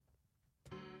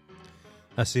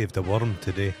I saved a worm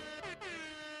today.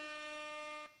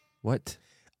 What?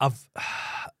 I've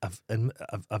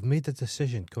made a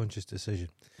decision, conscious decision.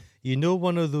 You know,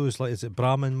 one of those, like, is it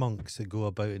Brahmin monks that go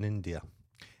about in India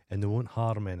and they won't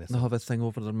harm anything? They'll have a thing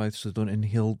over their mouth so they don't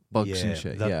inhale bugs and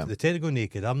shit. Yeah, they tend to go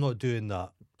naked. I'm not doing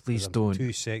that. please I'm don't.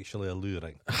 Too sexually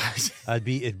alluring.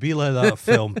 It'd be like that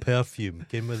film Perfume.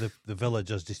 Came with the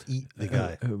villagers just eat the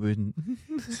guy. It wouldn't.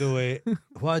 So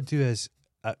what I'd do is,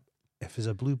 if there's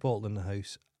a blue bottle in the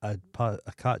house, I'd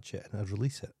catch it and I'd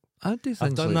release it. I'd do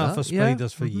things I've done like that for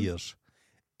spiders for Mhm. years.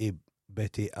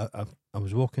 Betty, I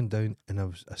was walking down and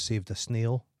I saved a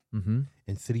snail Mm-hmm.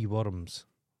 and 3 worms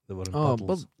that were in Oh,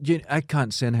 puddles. well, I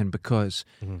can't say anything because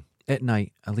Mhm. at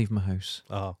night I leave my house,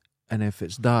 Ah, and if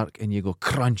it's dark and you go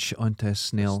crunch onto a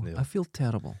snail, snail. I feel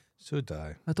terrible. so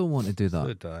die. I don't want to do that.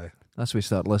 So die. That's where we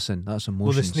start listening. That's Well,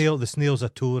 emotions. the snail's a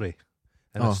Tory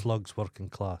and Oh. a slug's working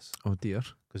class Oh dear.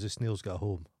 because the snail's got a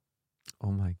home.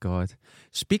 Oh my God.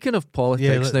 Speaking of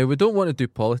politics, now we don't want to do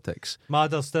politics,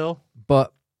 Madder still?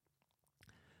 but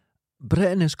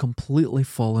Britain is completely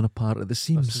falling apart at the That's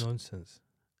seams. nonsense.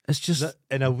 It's just,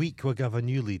 In a week we'll have a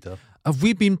new leader. have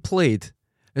we been played?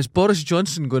 Is Boris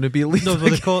Johnson going to be leading? No,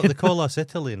 well, they call us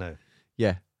Italy now.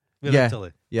 Yeah, We're Yeah,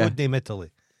 Italy. yeah. Good name Italy.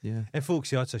 yeah, And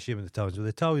folks, that's a shame of the Italians. Well, the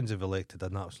Italians have elected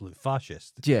an absolute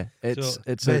fascist. yeah. It's So,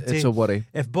 it's Betty, a worry.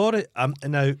 If Boris,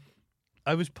 now,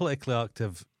 I was politically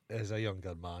active as a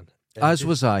younger man. And As just-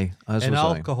 was I. As and was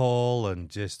alcohol and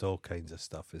just all kinds of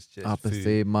stuff. It's just I. Apathy,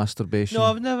 food. masturbation. No,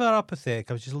 I was never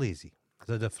apathetic. I was just lazy.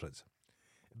 There's a difference.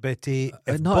 Betty,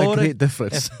 if Not a great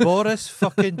difference. if Boris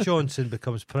fucking Johnson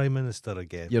becomes Prime Minister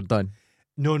again, You're done.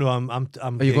 no, I'm.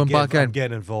 Are you going back in? I'm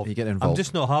getting involved. You get I'm involved.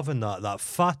 just not having that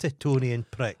fat Etonian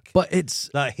prick. But it's.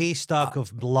 That haystack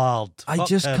of lard. I Fuck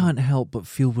just him. can't help but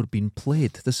feel we're being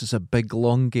played. This is a big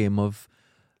long game of.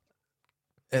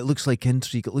 It looks like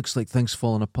intrigue. It looks like things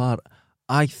falling apart.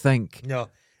 I think No,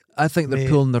 they're Mate,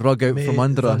 pulling the rug out from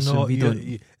under they're us, and not- we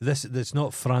don't. It's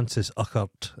not Francis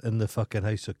Uckert in the fucking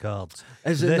House of Cards.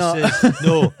 Is it This not? is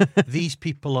no. These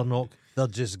people are not. They're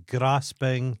just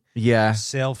grasping, Yeah.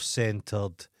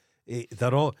 self-centered.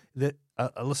 They're all.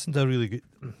 I listened to a really good.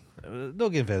 Not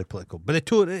getting very political, but the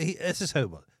Tory. This is how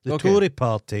it works. The Okay. Tory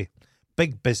Party,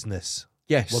 big business,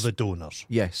 Yes. were the donors.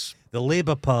 Yes. The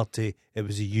Labour Party, it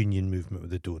was a union movement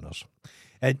with the donors,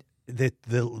 and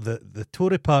the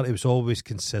Tory Party was always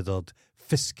considered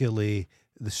fiscally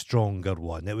the stronger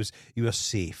one. It was, you were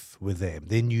safe with them.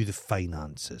 They knew the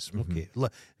finances. Okay,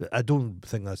 I don't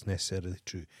think that's necessarily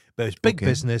true, but it was big Okay.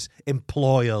 business.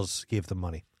 Employers gave them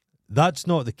money. That's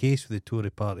not the case with the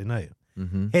Tory Party now.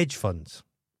 Mm-hmm. Hedge funds.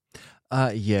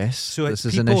 Yes. So this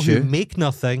it's is an people who issue. make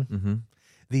nothing. Mm-hmm.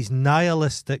 These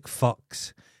nihilistic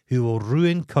fucks who will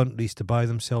ruin countries to buy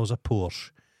themselves a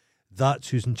Porsche. That's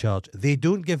who's in charge. They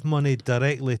don't give money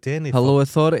directly to any Hello,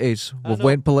 authorities. I We've know.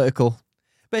 went political.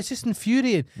 But it's just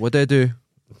infuriating. What do I do?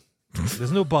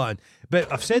 There's no button.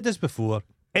 But I've said this before.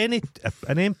 An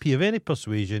MP of any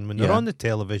persuasion, when they're Yeah. on the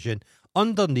television,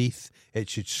 underneath it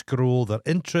should scroll their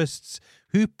interests.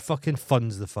 Who fucking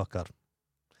funds the fucker?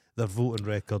 Their voting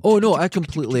record. Oh no, I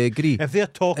completely agree. If they're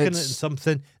talking it in It's-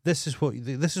 something, this is what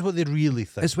they really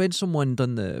think. It's when someone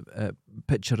done the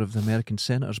picture of the American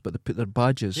senators, but they put their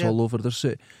badges Yeah. all over their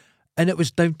suit, and it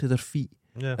was down to their feet.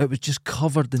 Yeah. It was just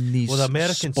covered in these Well, the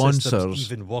American sponsors. system's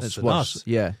even worse It's than worse. us.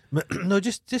 Yeah. No,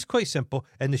 just quite simple.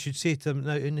 And they should say to them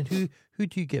now. And then who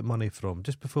do you get money from?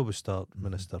 Just before we start,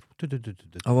 Minister.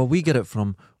 Oh well, we get it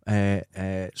from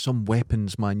some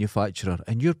weapons manufacturer,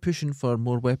 and you're pushing for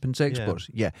more weapons exports.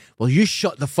 Yeah. Well, you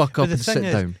shut the fuck But up the and thing sit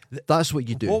is, down. That's what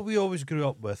you do. What we always grew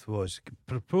up with was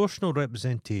proportional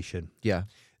representation. Yeah.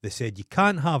 They said you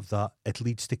can't have that; it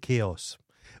leads to chaos.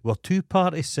 Well,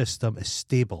 two-party system is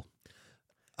stable.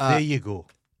 There you go.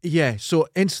 Yeah. So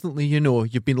instantly,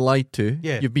 you've been lied to.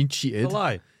 Yeah. You've been The cheated.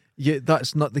 lie. Yeah,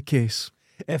 that's not the case.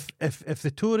 If the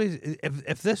Tories,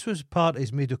 if this was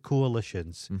parties made of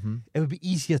coalitions, it would be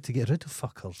easier to get rid of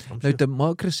fuckers. I'm Now, sure.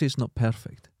 democracy is not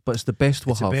perfect, but it's the best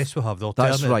we'll It's have. the best we have. The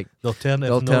That's right. The The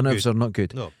alternatives are not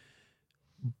good. No.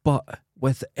 But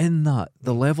within that,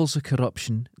 the levels of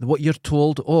corruption, what you're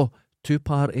told, 2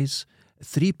 parties,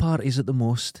 3 parties at the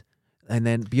most, and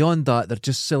then beyond that, they're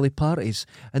just silly parties.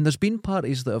 And there's been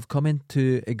parties that have come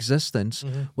into existence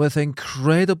with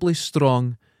incredibly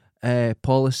strong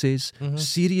policies,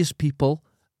 serious people,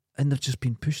 and they've just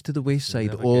been pushed to the wayside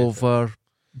never get over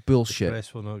The bullshit.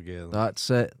 press will not get them. That's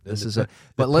it. This the, is it. The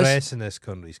But let's. press in this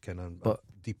country is kind of but-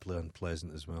 deeply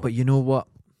unpleasant as well. But you know what?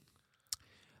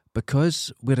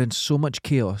 Because we're in so much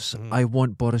chaos, I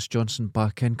want Boris Johnson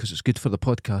back in because it's good for the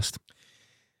podcast.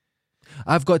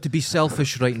 I've got to be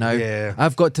selfish right now. Yeah.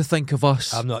 I've got to think of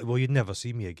us. I'm not. Well, you'd never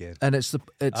see me again. And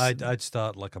I'd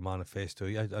start like a manifesto.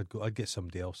 I'd get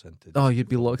somebody else into it. Oh, you'd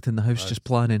be locked in the house just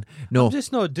planning. No, I'm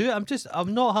just not doing it.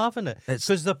 I'm not having it.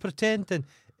 Because they're pretending.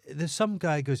 There's some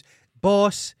guy goes,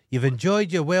 boss, you've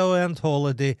enjoyed your well-earned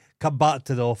holiday. Come back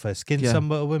to the office. Getting some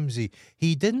bit of whimsy.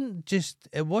 He didn't just.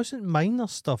 It wasn't minor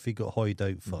stuff he got hoyed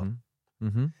out for.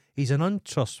 Mm-hmm. He's an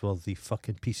untrustworthy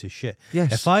fucking piece of shit.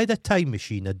 Yes. If I had a time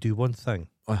machine, I'd do one thing.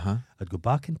 Uh-huh. I'd go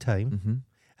back in time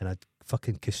and I'd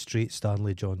fucking castrate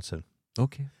Stanley Johnson.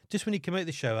 Okay. Just when he came out of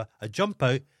the shower, I'd jump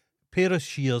out, pair of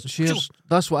shears. Shears.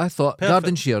 That's what I thought. Perfect.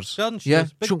 Garden shears. Garden shears,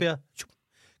 Yeah. big pair.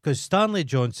 Because Stanley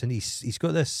Johnson, he's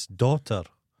got this daughter.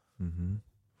 Mm-hmm.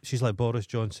 She's like Boris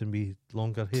Johnson with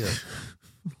longer hair.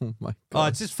 Oh my Oh, God.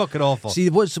 it's just fucking awful. See,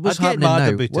 what's I'd get happening mad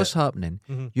now? about What's it. happening?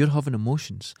 Mhm. You're having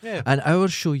emotions. Yeah. And our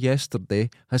show yesterday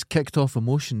has kicked off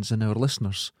emotions in our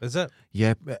listeners. Is it?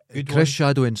 Yeah, Good Chris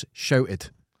one. Shadowins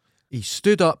shouted. He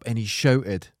stood up and he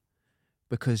shouted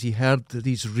because he heard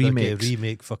these remakes.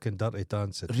 Remake fucking Dirty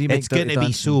Dancing. Remake It's going Dirty to be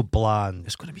Dancing. so bland.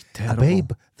 It's going to be I terrible.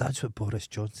 babe, that's what Boris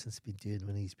Johnson's been doing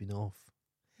when he's been off.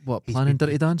 What, He's planning been-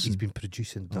 Dirty Dancing? He's been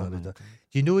producing Oh Dirty my Dancing. God.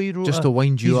 Do you know he wrote Just to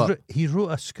wind you he's up. he wrote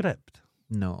a script.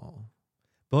 No.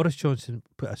 Boris Johnson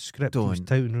put a script. He was Don't.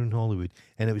 touting around Hollywood,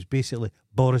 and it was basically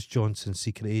Boris Johnson's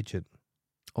secret agent.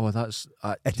 Oh, that's...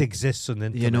 It exists on the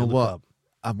internet. you know look what? it up.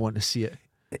 I want to see it.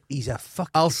 He's a fuck.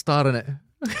 I'll star in it.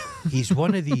 He's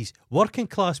one of these working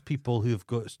class people who've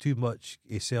got too much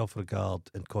self regard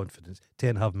and confidence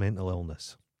tend to have mental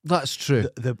illness. That's true.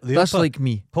 The That's upper like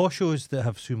me. poshos that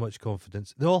have too much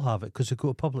confidence. They all have it because they go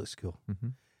to public school.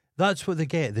 That's what they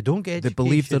get. They don't get They education.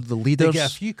 believe they're the They leaders. get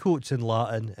a few quotes in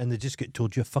Latin and they just get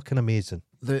told you're fucking amazing.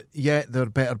 They're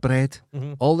better bred.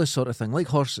 Mm-hmm. All this sort of thing. Like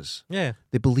horses. Yeah.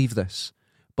 They believe this.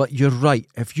 But you're right.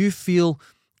 If you feel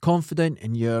confident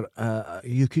and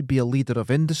you could be a leader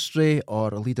of industry or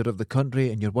a leader of the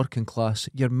country and you're working class,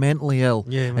 you're mentally ill.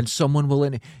 Yeah. And someone will...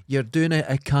 You're doing a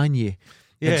Kanye.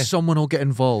 Yeah. And someone will get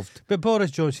involved. But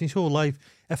Boris Johnson, his whole life,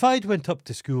 if I'd went up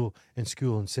to school and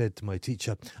said to my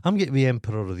teacher, I'm going to be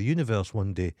emperor of the universe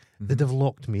one day, they'd have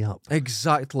locked me up.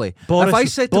 Exactly. Boris- if I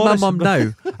said to Boris- my mum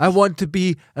now, I want to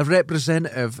be a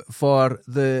representative for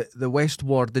the West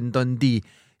Ward in Dundee,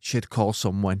 she'd call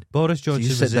someone. Boris Johnson you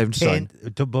sit was down,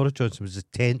 Boris Johnson was the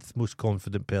 10th most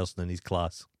confident person in his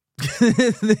class. They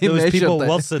There was people measured it.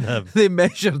 worse than him. They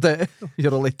measured it.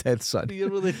 You're only 10th, son. You're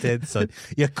really 10th, son.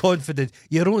 You're confident.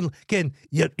 You're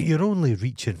only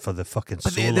reaching for the fucking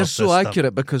But solar they're so system.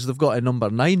 accurate because they've got a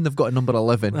number 9, they've got a number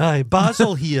 11. Aye,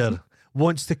 Basil here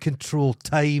wants to control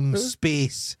time,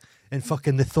 space, and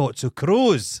fucking the thoughts of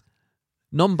crows.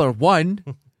 Number 1,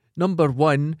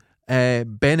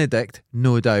 Benedict,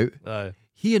 no doubt, Aye.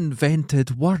 he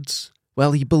invented words.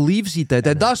 Well, he believes he did,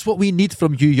 and that's what we need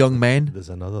from you young men. There's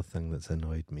another thing that's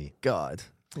annoyed me. God.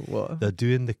 What? They're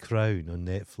doing The Crown on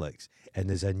Netflix, and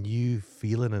there's a new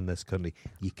feeling in this country.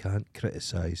 You can't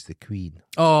criticise the Queen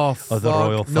Oh, or fuck. the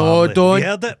royal family. No, don't. You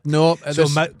heard it? No. So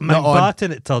this- not on.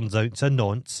 Mountbatten, it turns out, it's a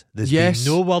nonce. There's Yes.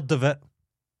 been no word of it.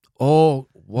 Oh,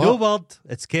 what? No word.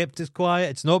 It's kept as quiet.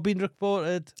 It's not been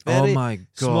reported. Oh Very my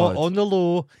small, God. on the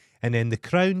low. And then the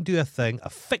Crown do a thing, a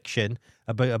fiction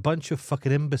about a bunch of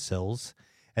fucking imbeciles,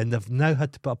 and they've now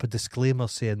had to put up a disclaimer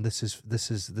saying this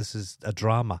is a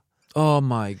drama. Oh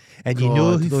my And God. you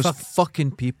know who those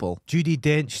fucking people. Judi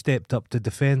Dench stepped up to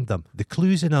defend them. The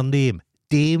clue's in her name,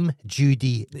 Dame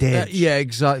Judi Dench. Yeah,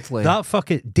 exactly. That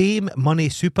fucking Dame Money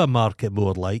Supermarket,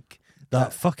 more like.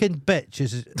 That fucking bitch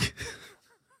is.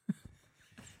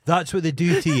 That's what they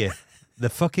do to you. They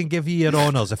fucking give you your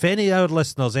honours. If any of our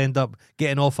listeners end up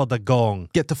getting offered a gong,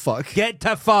 Get the fuck. get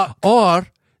to fuck. Or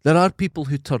there are people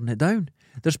who turn it down.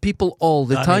 There's people all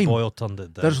the Danny time. Boyle turned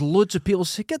it down. There's loads of people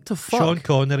say, get the fuck. Sean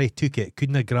Connery took it.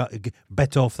 Couldn't have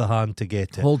bit off the hand to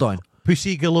get it. Hold on.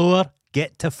 Pussy galore,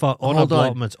 get to fuck. Honor Hold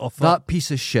on. Blotman's offer. That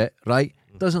piece of shit, right,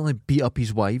 doesn't only beat up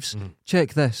his wives.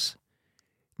 Check this.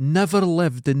 Never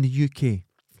lived in the UK.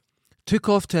 Took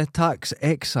off to a tax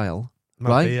exile,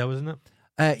 right? Marbella, wasn't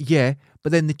it? Yeah,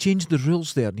 but then they changed the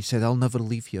rules there and he said, I'll never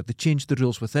leave here. They changed the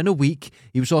rules. Within a week,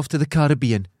 he was off to the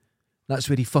Caribbean. That's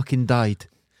where he fucking died.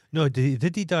 No,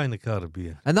 did he die in the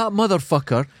Caribbean? And that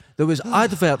motherfucker, there was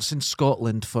adverts in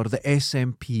Scotland for the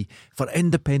SNP, for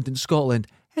independent Scotland,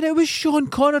 and it was Sean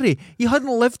Connery. He hadn't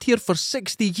lived here for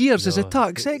 60 years as a No,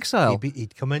 tax exile.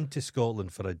 He'd come into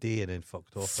Scotland for a day and then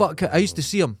fucked off. Fuck it. I used to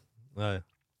see him. Aye.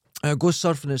 I'd go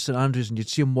surfing at St Andrews and you'd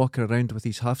see him walking around with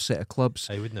his half set of clubs.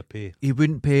 I wouldn't pay. He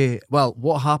wouldn't pay. Well,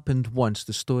 what happened once,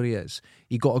 the story is,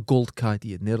 he got a gold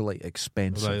caddy and they're like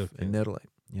expensive. Right, okay. And they're like,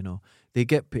 they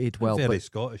get paid well, Very but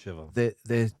Scottish of him.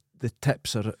 the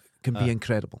tips are can be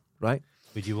incredible, right?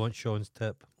 Would you want Sean's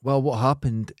tip? Well, what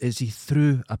happened is he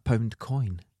threw a £1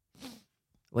 coin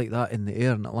like that in the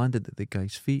air, and it landed at the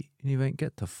guy's feet, and he went,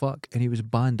 "Get the fuck," and he was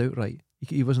banned outright.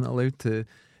 He wasn't allowed to.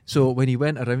 So when he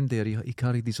went around there, he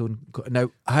carried his own.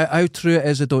 Now, how true it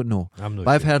is, I don't know. I'm not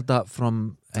But I've sure. heard that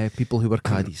from people who were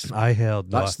caddies. I heard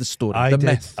That's that. the story, I the did.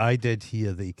 myth. I did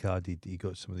hear that he caddied. He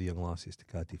got some of the young lassies to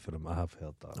caddy for him. I have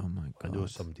heard that. Oh my I god! know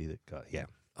somebody that yeah.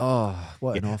 Oh,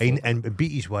 what an Yeah, awful. and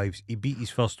beat his wives. He beat his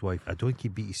first wife. I don't think he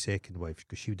beat his second wife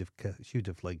because she would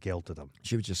have like gelded him.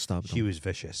 She would just stab She him. was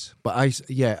vicious. But I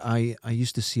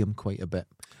used to see him quite a bit.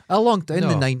 In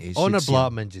the 90s. Honor you'd see him.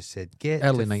 Blackman just said, "Get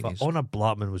Early the 90s. Honor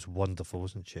Blackman was wonderful,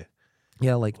 wasn't she?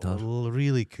 Yeah, I liked her.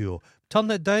 Really cool.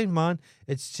 Turn it down, man.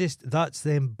 It's just that's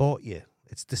them bought you.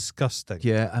 It's disgusting.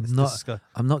 Yeah, It's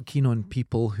I'm not keen on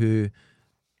people who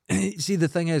see, the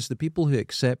thing is, the people who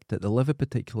accept that they live a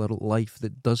particular life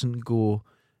that doesn't go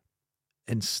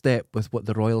in step with what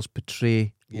the royals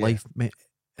portray Yeah. life,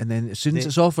 and then as soon as They-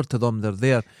 it's offered to them, they're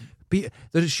there.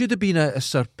 There should have been a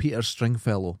Sir Peter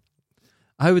Stringfellow.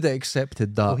 I would have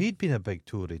accepted that. Well, he'd been a big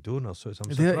Tory donor, so I'm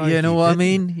surprised. You know he what I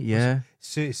didn't. mean? Yeah.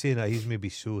 Saying that he's maybe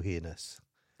so heinous.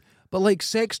 But like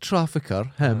sex trafficker,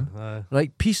 him,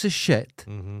 right, piece of shit,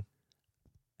 Mm-hmm.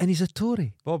 and he's a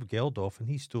Tory. Bob Geldof, and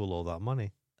he stole all that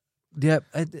money. Yeah,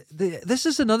 this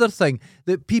is another thing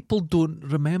that people don't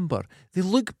remember. They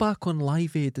look back on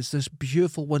Live Aid as this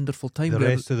beautiful, wonderful time The where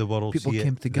rest of the world people see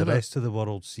came it. together. The rest of the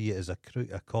world see it as a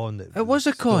con that It was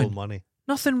a stole con. money.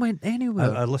 nothing went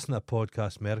anywhere. I listened to a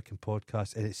podcast, American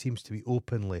podcast, and it seems to be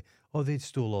openly, they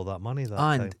stole all that money that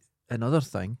time. And another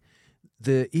thing,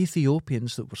 the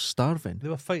Ethiopians that were starving, They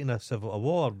were fighting a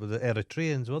war with the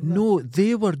Eritreans, weren't they? no,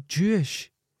 they were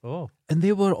Jewish. Oh, And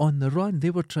they were on the run. They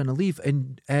were trying to leave.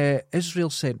 And Israel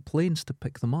sent planes to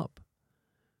pick them up.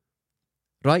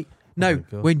 Right? Now, my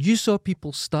God. when you saw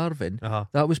people starving, uh-huh.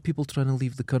 that was people trying to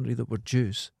leave the country that were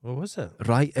Jews. What was it?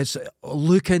 Right?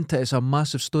 Look into it. It's a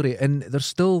massive story. And they're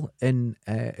still in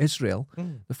Israel.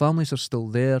 Mm. The families are still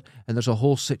there. And there's a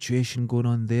whole situation going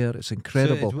on there. It's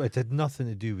incredible. So it had nothing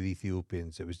to do with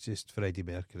Ethiopians. It was just Freddie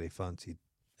Mercury fancied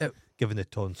giving the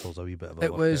tonsils a wee bit of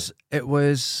a workout. It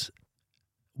was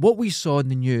what we saw in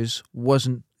the news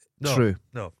wasn't true.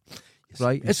 No.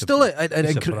 Right? It's still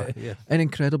an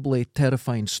incredibly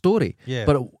terrifying story. Yeah.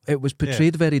 But it was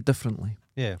portrayed very differently.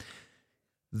 Yeah.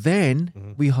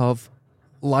 Then we have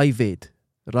Live Aid,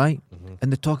 right? Mhm.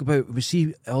 And they talk about, we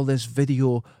see all this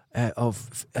video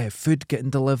of food getting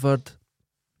delivered.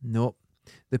 No.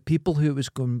 The people who it was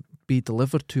going to be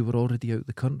delivered to were already out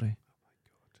the country.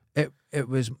 It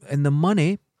was, and the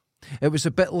money, it was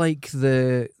a bit like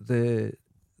the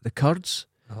Kurds.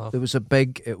 There was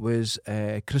it was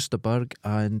Krista Berg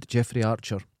and Jeffrey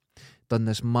Archer done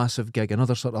this massive gig,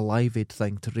 another sort of Live Aid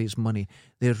thing to raise money.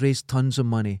 They raised tons of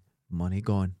money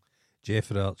gone.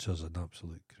 Jeffrey Archer's an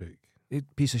absolute crook.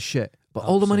 Piece of shit. But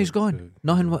all the money's Absolute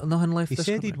gone. crook. Nothing left. He this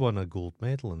said country. he'd won a gold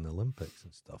medal in the Olympics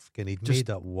and stuff. And he'd Just made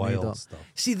up wild up. stuff.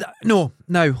 See that? No.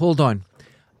 Now hold on.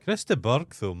 Krista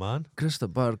Berg, though, man.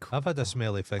 Krista Berg. I've had a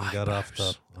smelly finger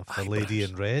after Lady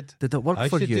in Red. Did it work I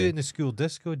for should you? do it in the school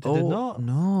disco. Did it not?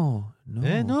 No.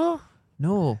 Eh, no.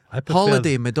 No. I prefer-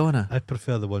 Holiday Madonna. I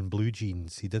prefer the one Blue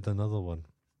Jeans. He did another one.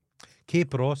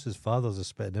 Cape Ross's father's a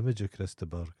spitting image of Krista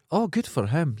Berg. Oh, good for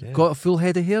him. Yeah. Got a full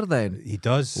head of hair then. He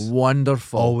does.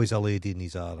 Wonderful. Always a lady in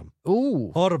his arm.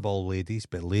 Oh. Horrible ladies,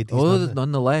 but ladies. Oh,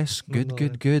 nonetheless.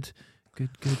 nonetheless. Good.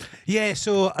 Yeah,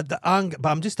 so but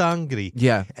I'm just angry.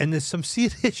 Yeah. And there's some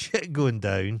serious shit going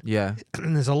down. Yeah.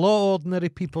 And there's a lot of ordinary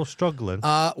people struggling.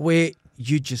 Wait,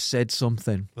 you just said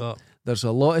something. Oh, There's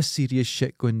a lot of serious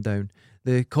shit going down.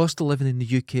 The cost of living in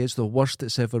the UK is the worst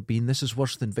it's ever been. This is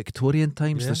worse than Victorian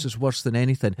times. Yeah. This is worse than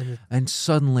anything. And And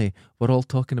suddenly we're all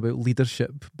talking about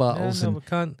leadership battles. no, and we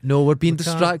can't. no, we're being we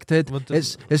can't- distracted. we're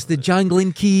It's the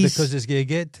jangling keys. Because it's going to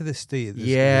get to the state.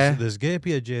 Yeah. There's going to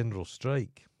be a general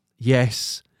strike.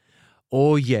 Yes.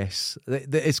 Oh, yes.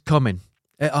 It's coming.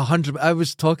 100. I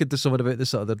was talking to someone about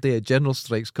this the other day. A general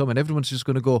strike's coming. Everyone's just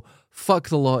going to go, fuck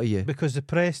the lot of you. Because the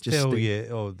press Just tell stay.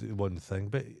 you, one thing,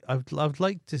 but I'd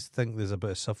like to think there's a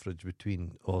bit of suffrage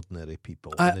between ordinary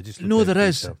people. and they just look No, out for there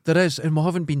is. themselves. There is. And we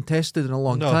haven't been tested in a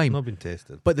long No, time. not been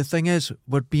tested. But the thing is,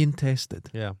 we're being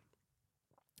tested. Yeah.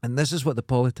 And this is what the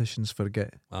politicians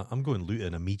forget. I'm going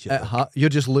looting immediately. You're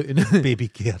just looting. Baby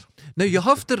care. Now, you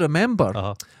have to remember,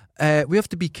 Uh-huh. we have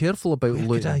to be careful about Where could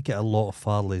looting. I get a lot of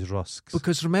Farley's rusks?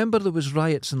 Because remember there was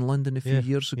riots in London a few Yeah,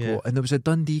 years ago, yeah. and there was a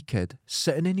Dundee kid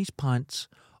sitting in his pants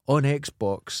on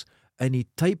Xbox, and he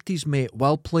typed his mate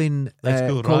while playing Let's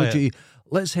go Call riot. of Duty,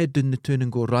 let's head down the town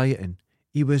and go rioting.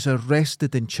 He was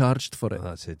arrested and charged for it.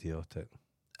 That's idiotic.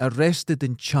 arrested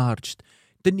and charged.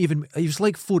 Didn't even, he was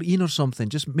like 14 or something,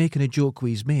 just making a joke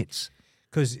with his mates.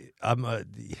 Because,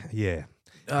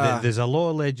 there's a lot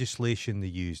of legislation they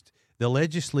used. The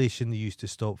legislation they used to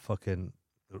stop fucking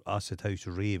acid house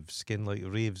raves, skin like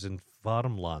raves in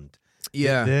farmland.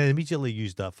 Yeah. They immediately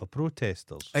used that for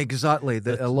protesters. Exactly.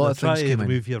 A lot of things came in. They try to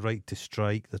remove your right to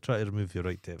strike. They try to remove your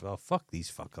right to... Oh, fuck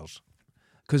these fuckers.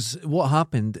 Because what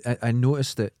happened, I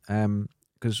noticed it,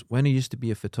 because when I used to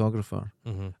be a photographer,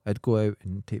 I'd go out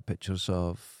and take pictures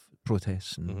of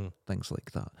protests and things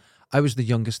like that. I was the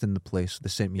youngest in the place. They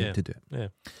sent me out to do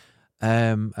it.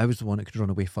 Yeah. I was the one that could run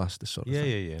away fastest, sort of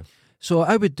thing. Yeah. So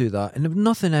I would do that, and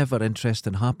nothing ever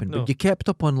interesting happened. No. But you kept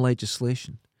up on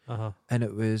legislation, Uh-huh. and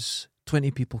it was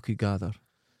 20 people could gather,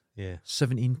 Yeah.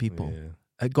 17 people.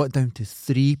 Yeah. It got down to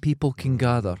 3 people can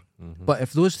gather. But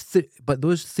if those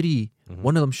three,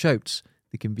 one of them shouts,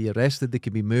 they can be arrested, they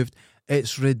can be moved.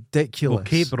 It's ridiculous. Well,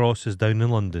 Cape Ross is down in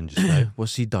London just now.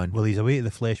 What's he done? Well, he's away to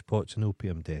the flesh pots and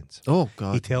opium dens. Oh,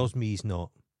 God. He tells me he's not.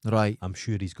 Right. I'm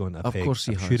sure he's going to a Of peg. course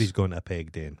he I'm has. sure he's going to a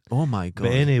peg den. Oh, my God.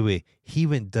 But anyway, he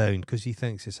went down because he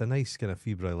thinks it's a nice kind of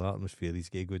febrile atmosphere. He's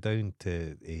going to go down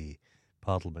to a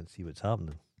Parliament, see what's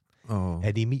happening. Oh.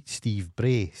 And he meets Steve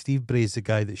Bray. Steve Bray's the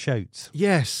guy that shouts.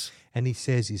 Yes. And he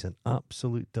says he's an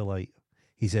absolute delight.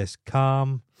 He's this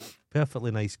calm,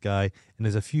 perfectly nice guy, and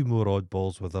there's a few more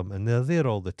oddballs with him, and they're there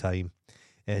all the time.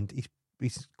 And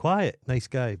he's quiet, nice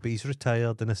guy, but he's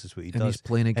retired, and this is what he And does. he's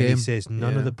playing a And game. he says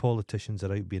none Yeah. of the politicians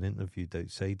are out being interviewed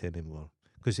outside anymore.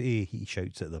 Because A, he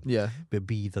shouts at them, Yeah. but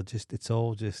B, it's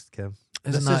all just Isn't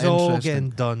this that is all interesting? getting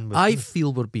done. With I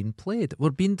feel we're being played. We're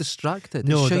being distracted.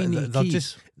 No, Shiny they're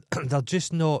keys. they're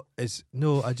just not as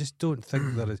I just don't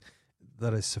think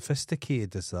they're as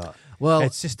sophisticated as that. Well,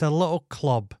 It's just a little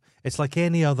club. It's like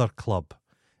any other club.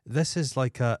 This is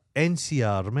like a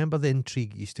NCR. Remember the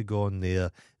intrigue used to go on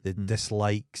there, the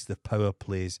dislikes, the power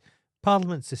plays.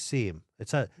 Parliament's the same.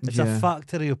 It's a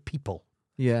factory of people,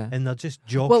 yeah. and they're just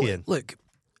Well, jockeying. look,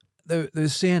 the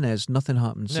saying is nothing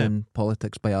happens Yeah. in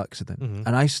politics by accident, Mhm.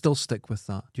 and I still stick with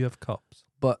that. Do you have cups?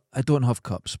 But I don't have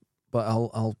cups, but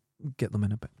I'll get them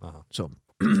in a bit. Uh-huh. So,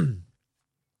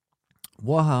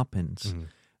 what happens Mhm.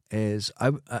 is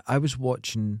I was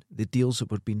watching the deals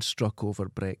that were being struck over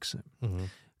Brexit Mhm.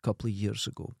 a couple of years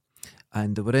ago,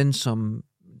 and they were in some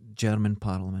German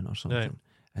parliament or something, Right.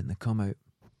 and they come out,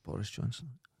 Boris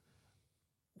Johnson,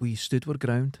 we stood our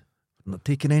ground, we're not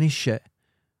taking any shit,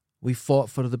 we fought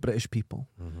for the British people.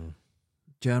 Mhm.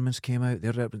 Germans came out,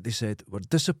 they said, we're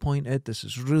disappointed, this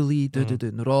is really, and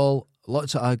they're all,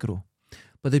 lots of aggro.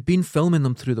 But they'd been filming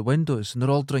them through the windows, and they're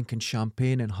all drinking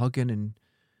champagne and hugging. And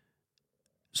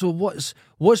so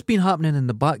what's been happening in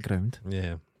the background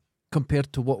Yeah.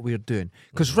 compared to what we're doing?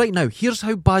 Because right now, here's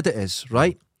how bad it is,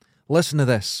 right? Listen to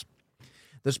this.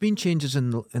 There's been changes in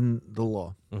the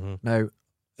law. Mhm. Now,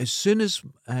 as soon as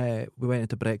we went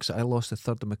into Brexit, I lost a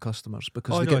third of my customers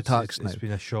because they get taxed now. It's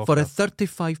been a shock. For a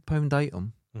 £35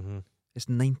 item, Mhm. it's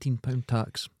 £19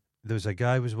 tax. There was a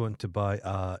guy who was wanting to buy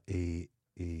a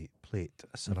plate,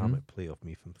 a ceramic plate of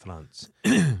me from France,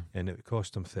 and it would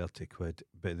cost him 30 quid.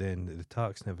 But then the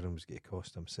tax and everything was going to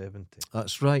cost him 70.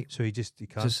 That's right. So he Just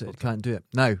cancelled. can't do it.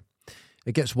 Now,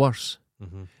 it gets worse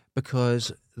Mhm.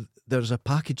 because there's a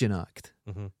packaging act,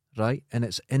 Mhm. right? And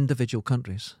it's individual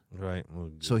countries. Right.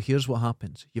 Well, So here's what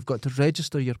happens. You've got to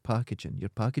register your packaging. Your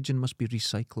packaging must be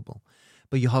recyclable,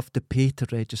 but you have to pay to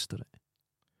register it.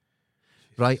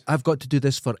 Right? I've got to do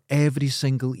this for every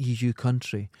single EU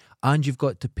country, and you've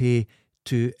got to pay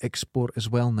to export as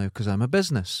well now because I'm a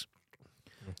business.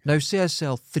 Okay. Now, say I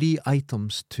sell 3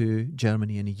 items to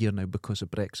Germany in a year now because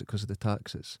of Brexit, because of the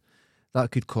taxes.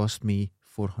 That could cost me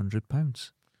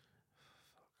 £400.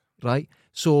 Right?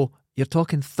 So you're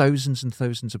talking thousands and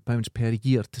thousands of pounds per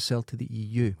year to sell to the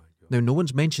EU. Now, no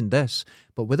one's mentioned this,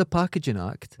 but with the Packaging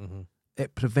Act, Mhm.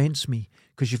 it prevents me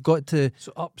because you've got to...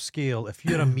 So upscale, if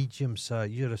you're a medium size,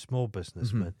 you're a small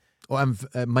businessman. Oh, I'm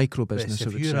a micro But business. I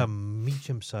if would you're say. a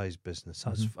medium sized business,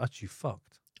 that's you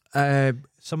fucked. Uh,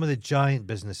 Some of the giant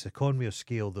business, economy of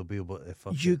scale, they'll be able to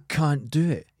fuck you it. can't do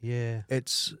it. Yeah.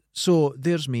 It's so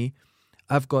there's me.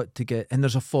 I've got to get, and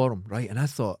there's a form, right? And I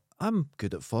thought I'm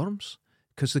good at forms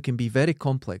because they can be very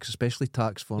complex, especially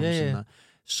tax forms Yeah, yeah. and that.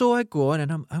 So I go on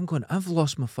and I'm going, I've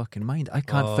lost my fucking mind. I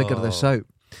can't figure this out.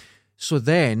 So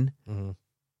then Mhm.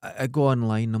 I go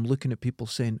online and I'm looking at people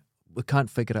saying, we can't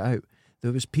figure it out.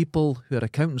 There was people who are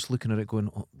accountants looking at it going,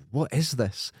 oh, what is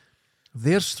this?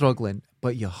 They're struggling,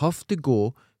 but you have to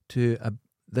go to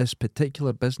this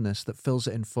particular business that fills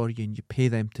it in for you and you pay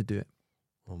them to do it.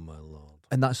 Oh my lord.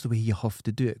 And that's the way you have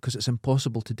to do it because it's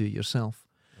impossible to do it yourself.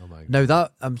 Oh my god. Now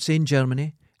that I'm saying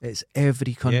Germany, it's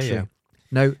every country. Yeah.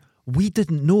 Now, we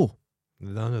didn't know,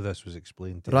 None of this was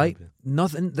explained to right?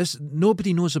 anybody.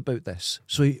 Nobody knows about this.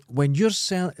 So when you're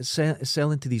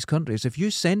selling to these countries, if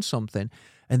you send something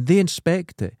and they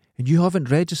inspect it and you haven't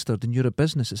registered and you're a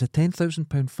business, it's a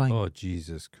 £10,000 fine. Oh,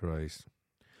 Jesus Christ.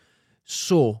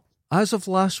 So, as of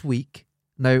last week,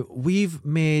 now we've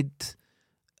made,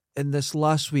 in this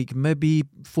last week, maybe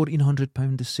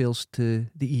 £1,400 of sales to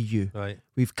the EU. Right.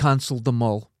 We've cancelled them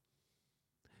all.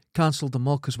 Cancelled them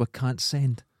all because we can't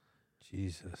send.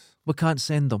 Jesus. We can't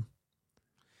send them.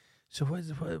 So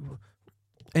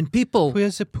And people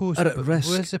where's the are at risk.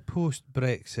 Where's the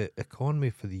post-Brexit economy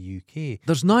for the UK?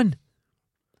 There's none.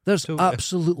 There's So,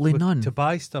 absolutely none. To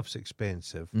buy stuff's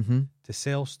expensive. Mm-hmm. To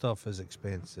sell stuff is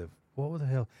expensive. What the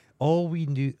hell? All the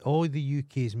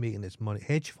UK is making its money.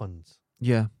 Hedge funds.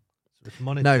 Yeah. It's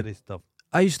monetary stuff.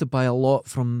 I used to buy a lot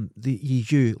from the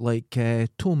EU, like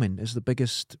Thomann is the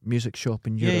biggest music shop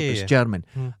in Europe. It's German.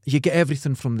 You get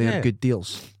everything from there, good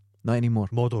deals. Not anymore.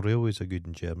 Model railways are good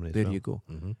in Germany. There as well. you go.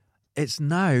 Mm-hmm. It's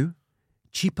now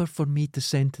cheaper for me to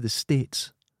send to the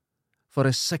States for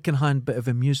a second-hand bit of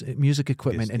a music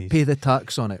equipment and pay the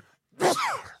tax on it.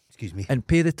 Excuse me. And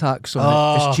pay the tax on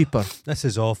it. It's cheaper. This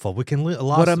is awful. We can, We're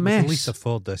a mess. we can at least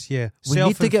afford this. Yeah. We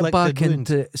need to get back wounds.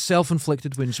 into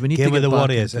self-inflicted wounds. We need Get to with get the back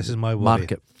worry into is. This is my worry.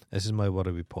 market. This is my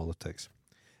worry with politics.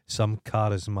 Some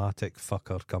charismatic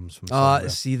fucker comes from somewhere.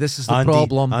 See, this is the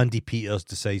problem. Andy Peters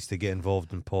decides to get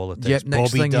involved in politics. Yep,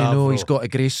 next Bobby thing you know, Davro. he's got a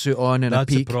grey suit on and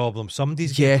That's a peak. the problem.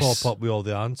 Somebody's going to Yes. pop up with all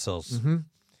the answers. Mm-hmm.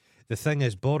 The thing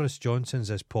is, Boris Johnson's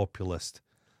is populist.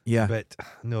 Yeah. But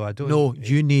no, I don't. No,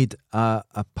 you need a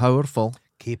powerful,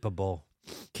 capable,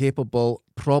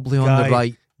 probably on the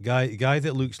right. guy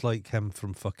that looks like him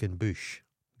from fucking Bush,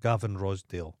 Gavin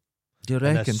Rossdale. Do you in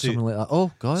a reckon suit. something like that?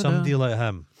 Oh God, Somebody like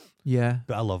him. yeah.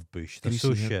 But I love Bush. They're Greasy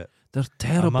so hair. shit. They're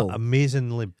terrible.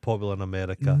 Amazingly popular in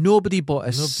America. Nobody bought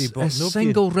a Nobody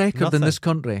single record in nothing. this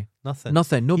country. Nothing.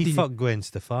 Nothing. Nobody. He fucked Gwen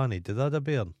Stefani. Did that a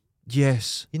bear?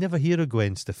 Yes. You never hear of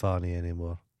Gwen Stefani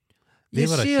anymore. They You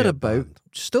were a see her shit about. band.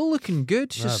 Still looking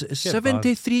good. She's Shit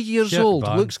 73 years Shit old.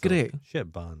 band, Looks though. great.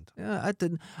 Shit band. Yeah,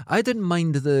 I didn't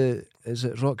mind the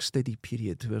Rocksteady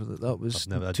period where that was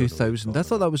I don't know what 2000. you're I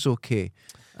thought that was okay.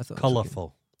 I thought it was okay.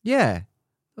 Colourful. Yeah,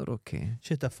 they're okay.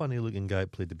 She had a funny looking guy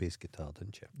that played the bass guitar,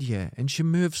 didn't she? Yeah, and she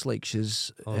moves like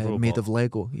she's A made robot. of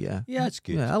Lego. Yeah, Yeah, it's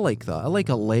good. yeah, I like that. I like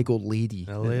a Lego lady.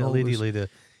 A It always- lady.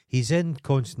 He's in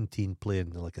Constantine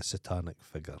playing like a satanic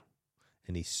figure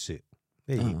in his suit.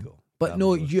 There you go. But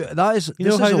no, Gavin you Rossdale. that is You this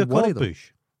know is how a they're worry called though.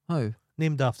 Bush? How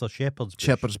Named after Shepherd's Bush.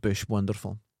 Shepherd's Bush,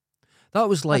 wonderful. That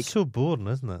was like That's so boring,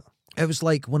 isn't it? it was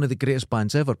like one of the greatest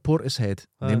bands ever, Portishead,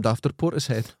 named after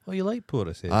Portishead. Oh, you like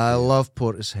Portishead? I love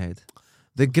Portishead.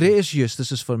 The greatest use, this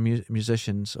is for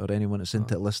musicians or anyone that's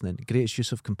into it listening, greatest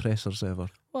use of compressors ever.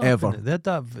 What ever. happened? They had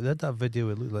that video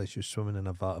where it looked like she was swimming in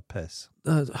a vat of piss.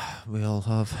 We all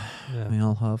have. Yeah. We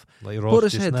all have. Like Ross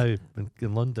just Portishead. now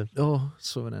in London. Oh,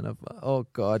 swimming in a. Oh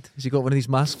God, has he got one of these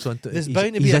masks on? There's He's,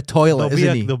 bound to he's be a toilet, there'll be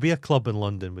isn't he? There'll be a club in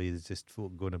London where there's just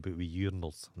folk going about with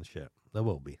urinals and shit. There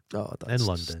will be. Oh, that's In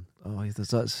London. Oh,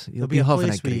 that's. You'll There'll be be a having a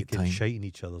place where you great can time. shite in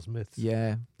each other's mouths.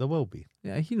 Yeah, There will be.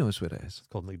 yeah. He knows where it is. It's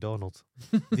called McDonald's.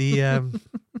 The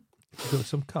got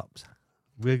some cups.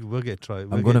 We'll get try.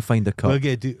 I'm going to find a cup. We'll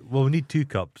get we need 2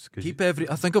 cups. Keep I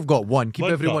think I've got one. Keep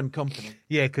One everyone cup. company.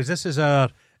 Yeah, because this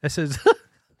is.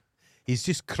 He's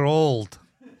just crawled.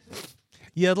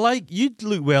 You'd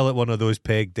look well at one of those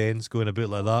peg dens going about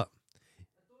like that.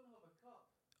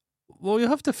 Well, you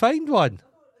have to find one.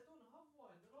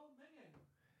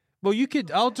 Well, you could.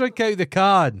 I'll drink out the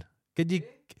can. Can you?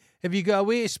 Have you got a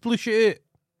way to splush it out?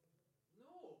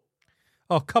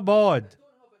 No. Oh, come on.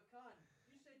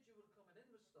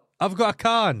 I've got a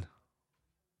can.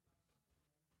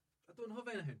 I don't have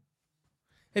anything.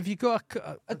 Have you got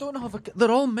a? I don't have a. They're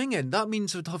all minging. That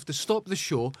means I'd have to stop the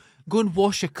show, go and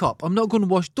wash a cup. I'm not going to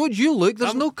wash. Don't you look?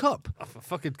 There's no cup. I'm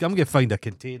going to find a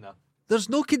container. There's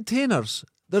no containers.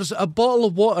 There's a bottle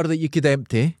of water that you could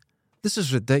empty. This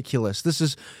is ridiculous. This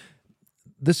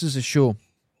is a show.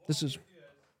 This is.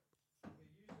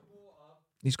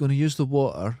 He's going to use the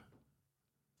water.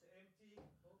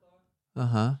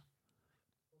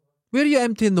 Where are you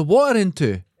emptying the water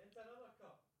into?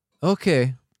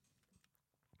 Okay.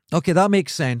 Okay, that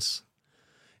makes sense.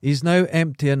 He's now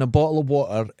emptying a bottle of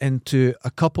water into a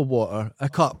cup of water. A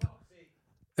cup.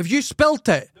 Have you spilt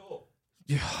it?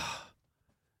 No.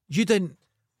 You didn't.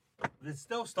 There's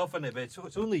still stuff in it, but it's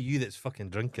only you that's fucking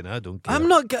drinking. I don't care. I'm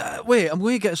not. Wait, I'm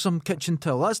going to get some kitchen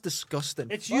towel. That's disgusting.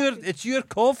 It's your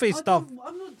coffee stuff.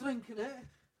 I'm not drinking it.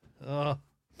 Oh.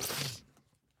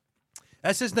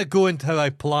 This isn't going how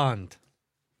I planned.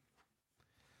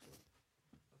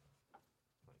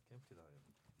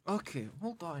 Okay,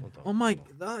 hold on. Oh my,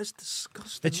 that is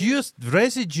disgusting. It's your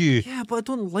residue. Yeah, but I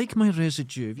don't like my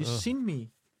residue. Have you seen me?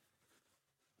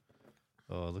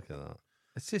 Oh, look at that.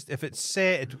 It's just, if it's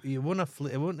set, it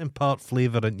won't impart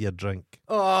flavour into your drink.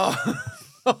 Oh.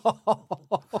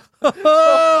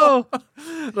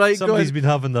 Right, Somebody's been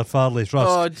having their Farley's Rusk.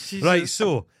 Oh, Jesus. Right,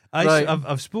 so,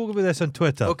 I've spoken about this on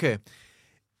Twitter. Okay.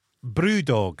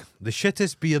 Brewdog, the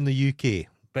shittest beer in the UK,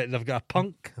 but they've got a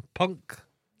punk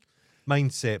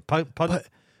mindset. But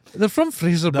they're from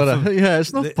Fraserburgh. Yeah,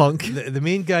 it's not punk. The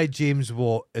main guy, James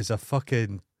Watt, is a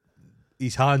fucking...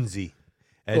 He's handsy.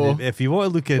 And if you want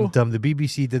to look into him, the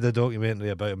BBC did a documentary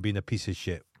about him being a piece of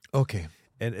shit. Okay.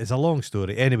 And it's a long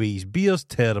story. Anyway, his beer's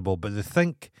terrible, but they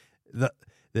think that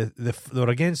they're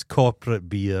against corporate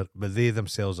beer, but they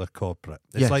themselves are corporate.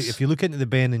 It's like if you look into the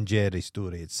Ben and Jerry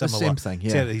story, it's similar. The same thing,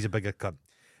 yeah. He's a bigger cunt.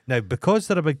 Now, because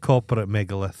they're a big corporate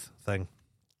megalith thing,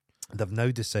 they've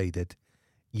now decided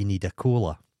you need a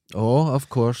cola. Oh, of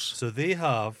course. So they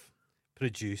have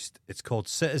produced, it's called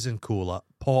Citizen Cola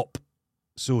Pop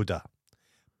Soda.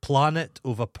 Planet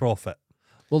over profit.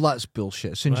 Well, that's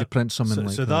bullshit. As soon as you print something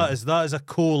like that. So that is a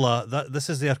cola. This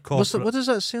is their corporate. What does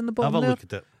that say on the bottom Have a there? look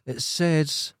at it. It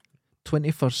says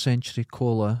 21st century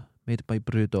cola made by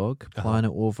Brewdog,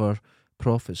 Planet over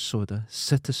profit soda,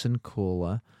 Citizen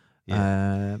Cola.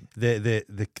 Yeah.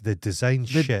 The design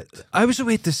shit. I was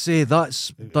away to say that's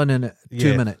done in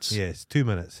 2 minutes. Yes, 2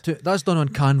 minutes. That's done on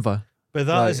Canva. But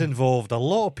that has involved a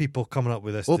lot of people coming up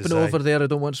with this Open design. it over there. I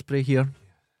don't want spray here.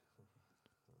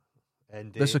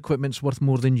 And this equipment's worth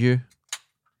more than you.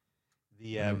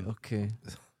 Okay.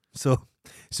 So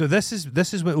this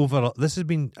is what over. This has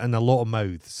been in a lot of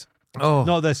mouths. Oh,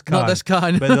 not this can. Not this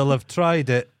can. But they'll have tried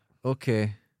it.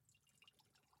 Okay.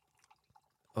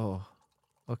 Oh.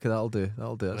 Okay, that'll do.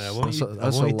 That'll do. I want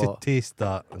you to taste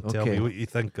that and tell me what you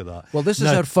think of that. Well, this is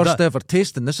our first ever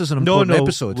tasting. This is an important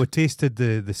episode. We tasted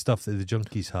the stuff that the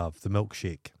junkies have, the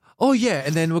milkshake. Oh, yeah,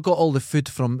 and then we got all the food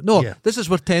from... No, this is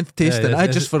our 10th tasting. Yeah, I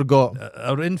just forgot.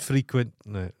 Our infrequent...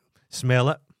 No. Smell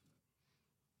it.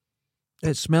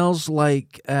 It smells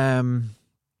like... Oh,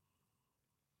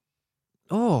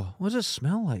 what does it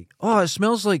smell like? Oh, it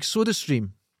smells like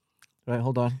SodaStream. Right,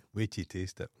 hold on. Wait till you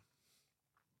taste it.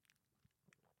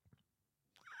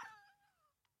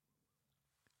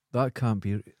 That can't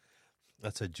be...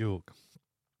 That's a joke.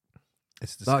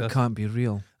 It's disgusting. That can't be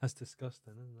real. That's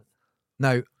disgusting, isn't it?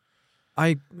 Now...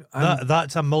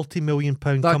 That's a multi-million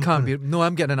pound company. That can't be... No,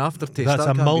 I'm getting an aftertaste. That's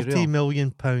a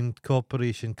multi-million pound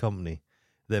corporation company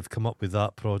that have come up with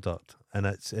that product, and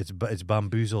it's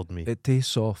bamboozled me. It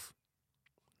tastes off.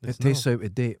 It tastes out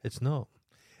of date. It's not.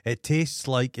 It tastes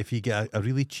like if you get a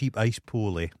really cheap ice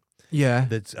poly. Yeah.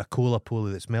 That's a cola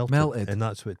poly that's melted. And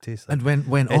that's what it tastes like. And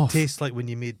went off. It tastes like when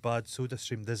you made bad soda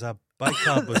stream. There's a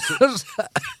bicarb.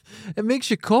 It makes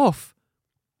you cough.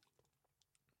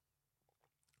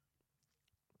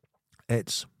 And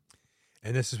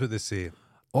this is what they say.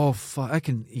 Oh, fuck, I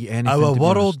can eat anything. Our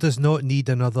world does not need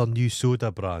another new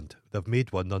soda brand. They've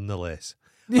made one nonetheless.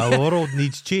 Our world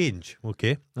needs change,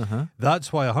 okay?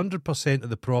 That's why 100% of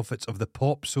the profits of the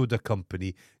Pop Soda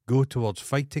Company go towards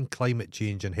fighting climate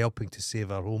change and helping to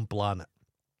save our home planet.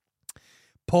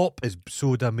 Pop is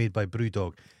soda made by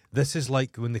Brewdog. This is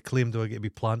like when they claimed they were going to be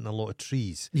planting a lot of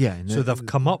trees. Yeah. So they've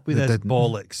come up with this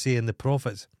bollocks saying the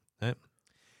profits...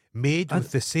 Made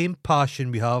with the same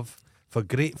passion we have for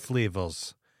great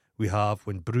flavours we have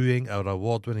when brewing our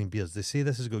award-winning beers. They say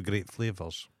this has got great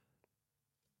flavours.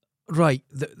 Right.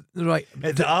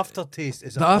 The aftertaste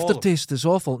is the aftertaste is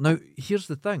awful. Now, here's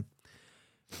the thing.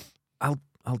 I'll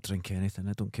drink anything.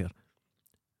 I don't care.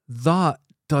 That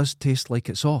does taste like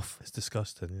it's off. It's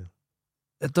disgusting, yeah.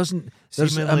 It doesn't...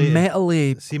 There's a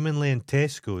metally... Seemingly in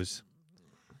Tesco's,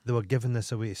 they were giving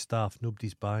this away to staff.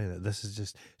 Nobody's buying it. This is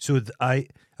just... So I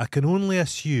can only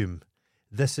assume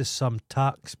this is some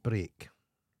tax break.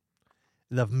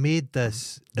 They've made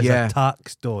this as a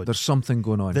tax dodge. There's something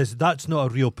going on. That's not a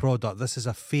real product. This is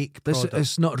a fake product.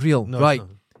 It's not real. No, right.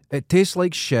 It tastes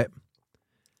like shit.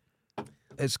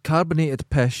 It's carbonated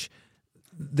pish.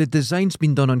 The design's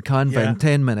been done on Canva in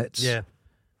 10 minutes. Yeah.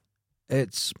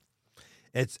 It's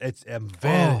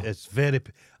very.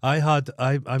 I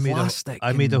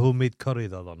made a homemade curry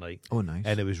the other night. Oh, nice!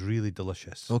 And it was really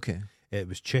delicious. Okay. It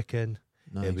was chicken.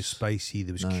 Nice. It was spicy.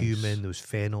 There was cumin. There was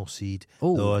fennel seed.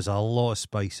 Oh. There was a lot of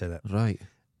spice in it. Right.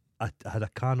 I had a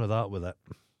can of that with it,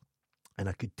 and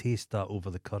I could taste that over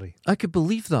the curry. I could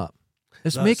believe that.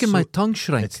 It's making my tongue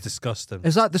shrink. It's disgusting.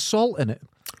 Is that the salt in it?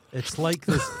 It's like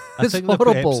this. I It's think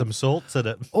horrible. they put some salts in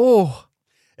it. Oh.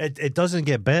 It doesn't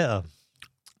get better.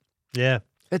 Yeah.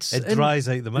 It dries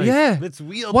out the mouth. Yeah. It's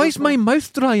weird. Why is my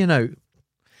mouth drying out?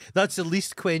 That's the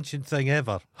least quenching thing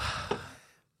ever.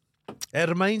 It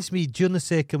reminds me, during the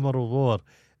Second World War,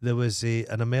 there was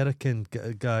an American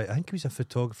guy, I think he was a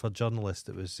photographer, journalist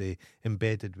that was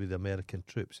embedded with American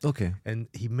troops. Okay. And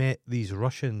he met these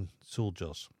Russian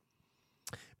soldiers.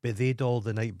 But they'd all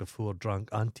the night before drunk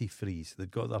antifreeze.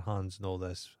 They'd got their hands in all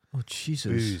this Oh,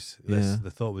 Jesus. booze. Yeah. They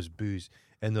thought was booze.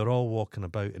 And they're all walking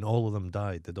about, and all of them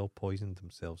died. They'd all poisoned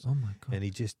themselves. Oh, my God. And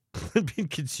he just had been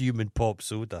consuming pop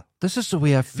soda. This is the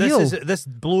way I feel. This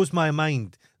blows my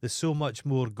mind. There's so much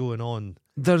more going on.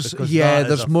 There's because that is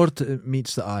there's a- more to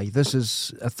meets the eye. This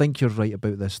is. I think you're right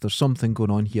about this. There's something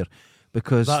going on here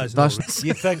because That is that's. not,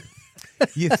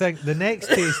 you think the next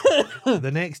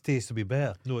taste will be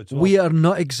better. No, it's not. We are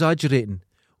not exaggerating.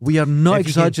 We are not If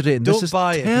you can- exaggerating. Don't This is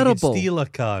buy it. terrible. If you can steal a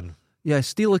can. Yeah,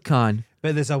 steal a can.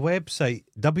 But there's a website,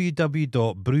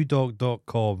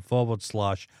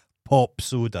 www.brewdog.com/pop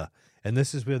soda. And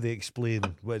this is where they explain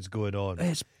what's going on.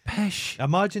 It's pish.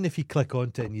 Imagine if you click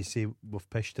onto it and you say, we've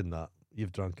pished in that.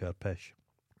 You've drunk our pish.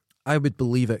 I would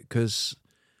believe it because.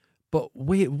 But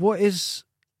wait, what is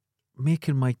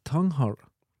making my tongue hurt?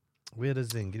 Where is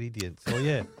the ingredients? Oh,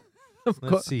 yeah. I've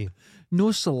Let's got see.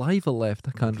 no saliva left.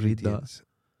 I can't read that.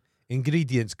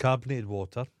 Ingredients, carbonated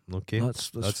water. Okay. That's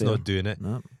That's fair. not doing it.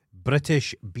 No.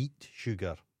 British beet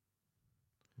sugar.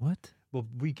 What? Well,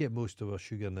 we get most of our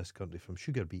sugar in this country from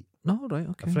sugar beet. No, right,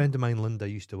 okay. A friend of mine, Linda,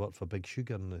 used to work for Big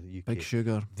Sugar in the UK. Big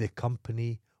sugar. The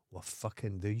company were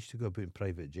fucking. They used to go about in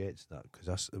private jets. That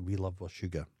because we love our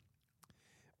sugar.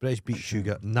 British beet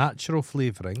sugar, natural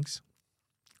flavourings.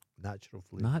 Natural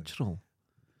flavourings. Natural.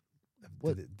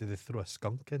 Did they throw a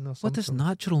skunk in or something? What does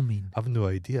natural mean? I've no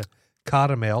idea.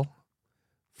 Caramel,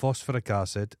 phosphoric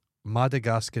acid,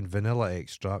 Madagascan vanilla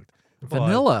extract.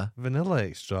 Vanilla? Vanilla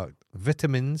extract.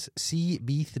 Vitamins C,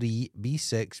 B3,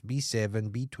 B6, B7,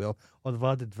 B12. Oh, they've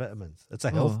added vitamins. It's a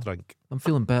health Oh. drink. I'm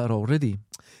feeling better already.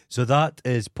 So that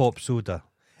is pop soda.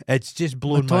 It's just My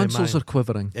blown my tonsils are mind.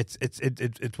 quivering. It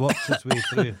works its way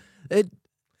through.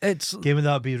 It's Game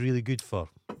that would be really good for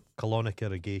colonic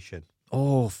irrigation.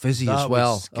 fizzy That as would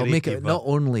well. I'll make scrape it you, not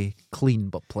only clean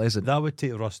but pleasant. That would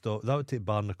take rust off. That would take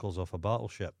barnacles off a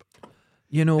battleship.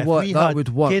 You know If what? we That had- would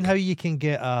work. Ken, how you can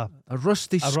get A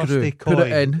rusty a screw, rusty put it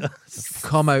coin. in,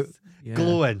 come out. Yeah.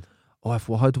 glowing? Oh, if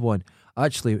we had one.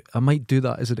 Actually, I might do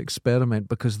that as an experiment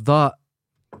because that.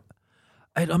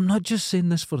 I'm not just saying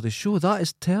this for the show. That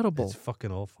is terrible. It's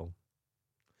fucking awful.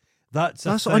 That's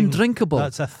That's thing. undrinkable.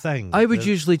 That's a thing. I would That-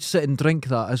 usually sit and drink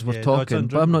that as we're Yeah, no, it's talking,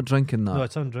 but I'm not drinking that. No,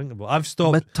 it's undrinkable. I've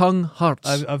stopped. My tongue hurts.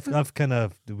 I've kind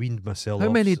of weaned myself. How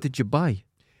off. many did you buy?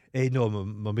 No,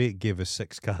 my mate gave us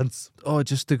 6 cans. Oh,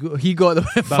 just to go. He got them.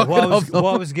 But what fucking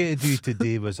I was going to do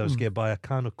today was I was going to buy a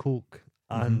can of Coke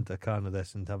Mm-hmm. and a can of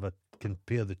this and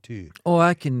compare the two. Oh,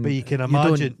 I can. But you can don't-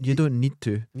 imagine- You don't need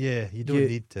to. Yeah, you don't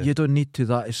need to. You don't need to.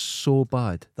 That is so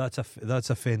bad. That's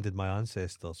offended my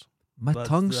ancestors. My That's-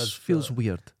 tongue that's- feels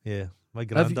weird. Yeah, my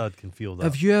granddad can feel that.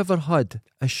 Have you ever had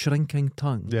a shrinking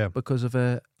tongue? Yeah. Because of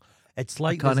a It's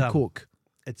like can there's of Coke.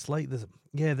 It's like this.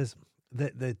 Yeah, there's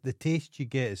the taste you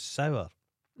get is sour.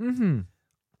 Mm-hmm.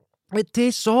 It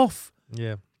tastes off.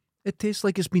 Yeah, It tastes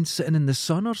like it's been sitting in the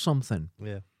sun or something.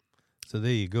 yeah. So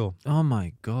there you go. Oh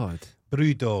my god!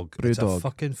 Brewdog. It's a Brewdog.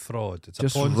 fucking fraud. It's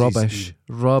Just a Ponzi rubbish, scheme.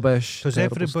 rubbish. Because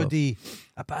terrible everybody,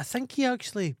 but I think he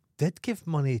actually did give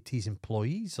money to his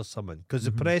employees or something. Because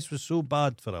the press was so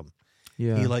bad for him, stuff.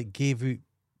 Yeah, he like gave out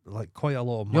like quite a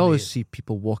lot of money. you always see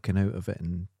people walking out of it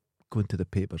and going to the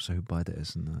papers how bad it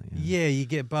is and that. Yeah, you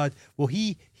get bad. Well,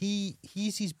 he's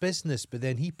his business, but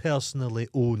then he personally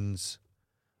owns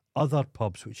other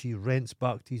pubs which he rents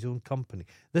back to his own company.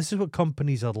 This is what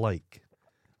companies are like,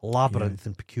 labyrinth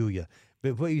and peculiar.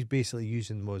 But what he was basically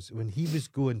using was when he was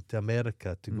going to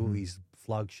America to go to his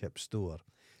flagship store,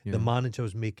 Yeah. the manager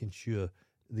was making sure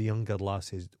the younger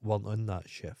lasses weren't on that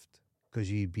shift because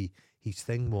his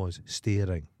thing was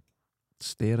staring.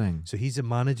 Staring. So he's a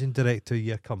managing director of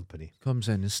your company. Comes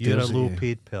in and stares You're a at you.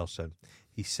 low-paid person.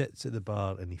 He sits at the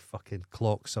bar and he fucking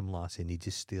clocks some lassie and he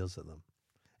just stares at them.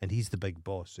 And he's the big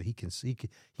boss, so he can see. He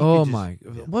Oh could just, my!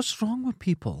 What's wrong with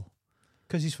people?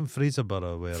 Because he's from Fraserburgh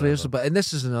or wherever. Fraser, and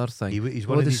this is another thing. He's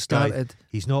one What of they these guys. started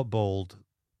He's not bald.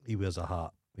 He wears a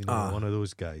hat. You know, Ah. one of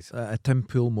those guys. a Tim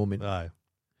Pool moment. Aye.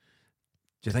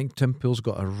 Do you think Tim Pool's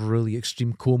got a really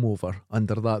extreme comb over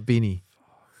under that beanie?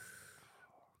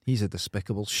 He's a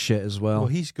despicable shit as well. Well,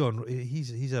 he's gone.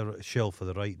 He's a shell for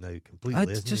the right now, completely.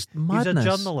 It's isn't just he? madness.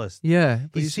 He's a journalist. Yeah,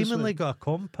 but He's just seemingly like- got a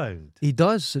compound. He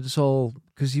does. It's all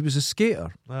because he was a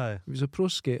skater. Aye. He was a pro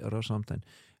skater or something,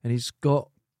 and he's got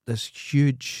this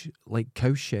huge like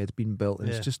cow shed being built, and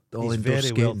Yeah. it's just all He's indoor very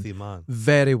skating. wealthy man.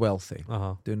 Very wealthy,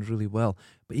 Uh-huh. doing really well.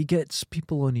 But he gets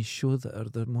people on his show that are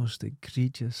the most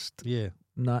egregious Yeah.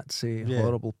 Nazi, Yeah.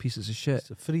 horrible pieces of shit.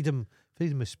 It's a freedom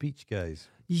of speech, guys.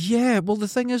 Yeah, well, the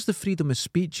thing is, the freedom of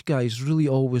speech guys really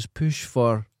always push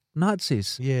for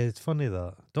Nazis. Yeah, it's funny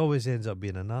that. It always ends up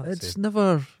being a Nazi. It's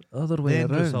never other the way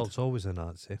end around. result's always a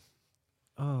Nazi.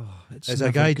 Oh, it's There's a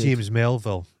never guy, good. James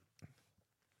Melville,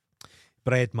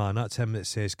 bread man, that's him that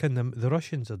says, can the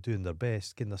Russians are doing their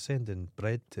best, can they sending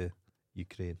bread to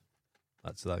Ukraine?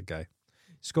 That's that guy.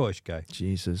 Scottish guy.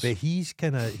 Jesus. But he's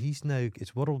now,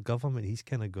 it's world government, he's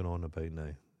kind of going on about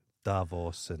now.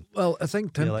 Davos and... Well, I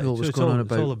think Tim Yeah, like, Pool so was it's going all- on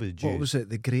it's all about, about what Jews. was it,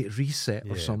 the Great Reset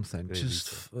or Yeah, something. Great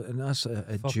And that's a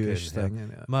Fucking Jewish hell. thing,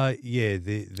 isn't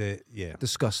it? Yeah.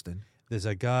 Disgusting. There's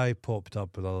a guy popped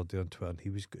up the other day on Twitter,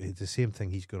 and it's the same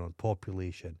thing he's going on,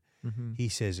 population. Mm-hmm. He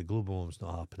says that global warming's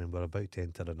not happening, we're about to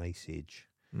enter an ice age.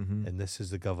 Mm-hmm. And this is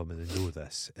the government that know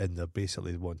this, and they're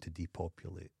basically want to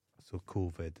depopulate. So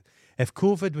COVID. If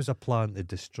COVID was a plan to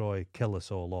destroy, kill us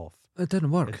all off, It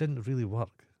didn't work. it didn't really work.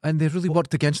 And they really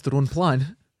worked against their own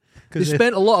plan. They 'Cause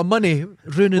spent a lot of money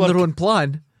ruining Work- their own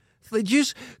plan. They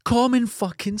use common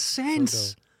fucking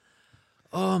sense.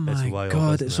 Oh my wild,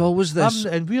 God, isn't it's it? always this.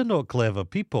 And we're not clever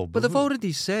people. But they've we-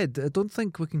 already said, I don't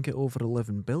think we can get over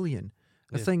 11 billion.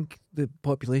 I Yeah. think the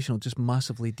population will just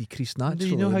massively decrease Do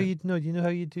naturally. you know how you know? Do you know how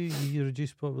you do? You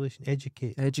reduce population.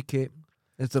 Educate. Educate.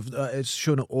 It's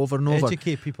shown it over and over.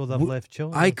 Educate people that have W- left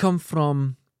children. I come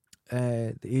from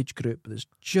the age group that's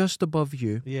just above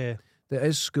you. Yeah, There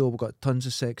is school. We've got tons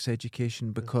of sex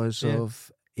education because Yeah.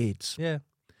 of AIDS. yeah.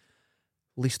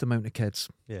 Least amount of kids.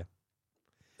 Yeah.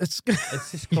 It's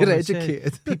It's just you're common sense.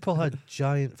 educated. People had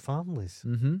giant families.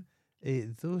 Mm-hmm.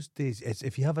 Those days,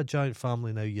 if you have a giant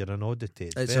family now, you're an oddity.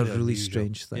 It's a very really unusual.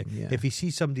 strange thing. Yeah. If you see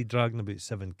somebody dragging about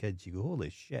 7 kids, you go, holy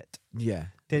shit. Yeah.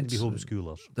 Tend to be It's,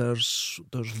 homeschoolers.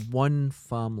 There's one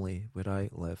family where I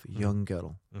live, a young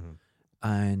girl, Mhm.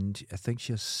 and I think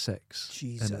she has 6.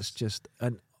 Jesus. And it's just,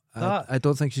 and That- I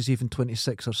don't think she's even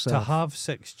 26 To herself. have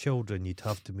 6 children, you'd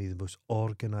have to be the most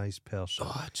organised person.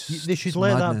 Oh, They should it's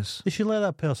let madness. They should let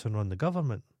that person run the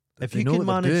government. If They you know can what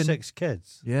they're manage doing. 6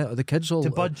 kids Yeah, the kids all. to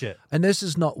budget, And this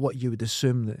is not what you would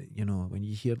assume that, when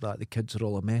you hear that the kids are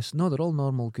all a mess. No, they're all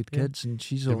normal, good Yeah. kids, and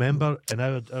she's all. remember, in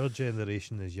our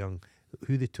generation is young,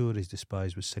 who the Tories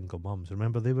despised was single mums.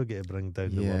 Remember, they were going to bring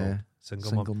down the Yeah, world.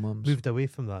 Single mums. single mums. Moved away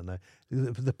from that now.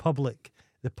 The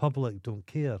public don't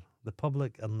care. The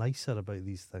public are nicer about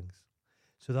these things,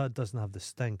 so that doesn't have the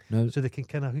sting. No, So they can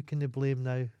who can they blame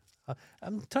now?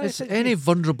 I'm trying it's to think, any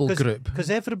vulnerable group. because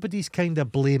everybody's kind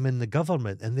of blaming the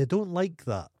government, and they don't like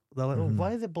that. They're like, Mhm. oh,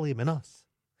 why are they blaming us?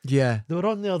 Yeah. They were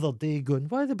on the other day going,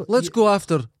 why are they? Let's go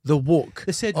after the woke.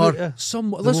 They said, Or let's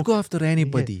woke- go after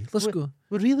anybody. Let's we- go.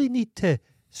 we really need to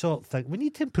sort things. We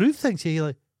need to improve things. You're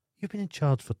like, you've been in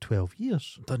charge for 12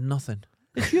 years. Done nothing.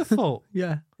 It's your fault.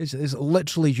 Yeah. It's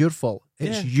literally your fault.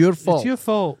 It's Yeah, your fault. It's your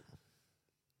fault.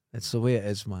 It's the way it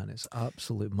is, man. It's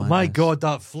absolute madness. My God,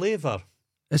 that flavour.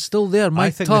 It's still there. My I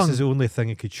think tongue. this is the only thing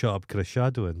that could shut up Chris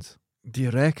Shadowins. Do you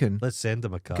reckon? Let's send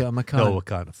him a can. Get him a can. No, we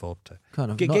can't afford to.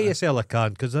 Kind of. Get yourself a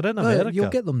can, because they're in No, America. you'll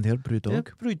get them there, Brewdog. Yeah,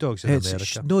 Brewdog's in It's-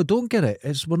 America. no, don't get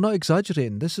it. We're not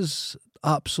exaggerating. This is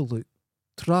absolute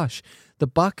trash. The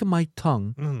back of my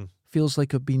tongue Mm. feels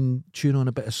like I've been chewing on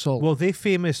a bit of salt. Well, they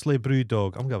famously,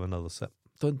 Brewdog, I'm going to have another sip.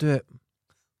 Don't do it.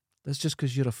 That's just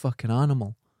because you're a fucking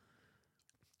animal.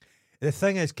 The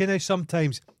thing is,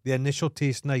 sometimes the initial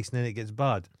tastes nice and then it gets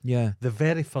bad. Yeah. The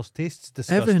very first taste's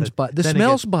disgusting. Everything's bad. The Then it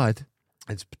smell's gets- bad.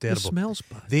 It's The terrible. smell's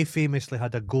bad. They famously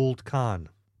had a gold can.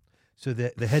 So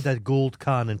they had a gold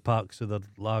can in packs of their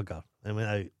lager and went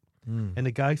out. Mm. And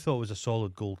the guy thought it was a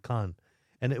solid gold can.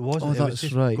 And it wasn't. Oh, it was that's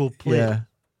just right. gold plate. Yeah.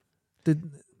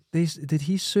 Did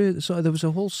he sue? So there was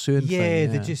a whole suing Yeah,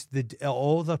 thing. they just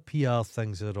all their PR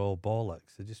things are all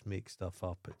bollocks. They just make stuff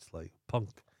up. It's like punk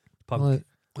Well,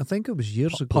 I think it was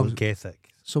years ago. punk ethic.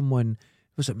 Someone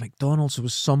was it McDonald's? It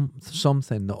was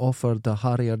something that offered a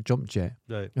Harrier jump jet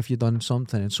Right. if you'd done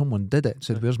something, and someone did it.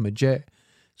 Said, "Where's my jet?"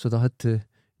 So they had to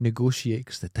negotiate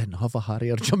because they didn't have a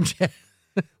Harrier jump jet.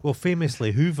 Well,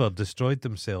 famously, Hoover destroyed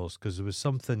themselves because there was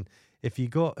something. If you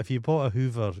bought a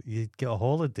Hoover, you'd get a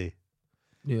holiday,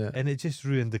 Yeah. and it just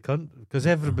ruined the country because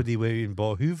everybody went and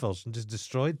bought Hoovers and just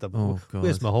destroyed them. Oh God.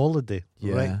 Where's my holiday?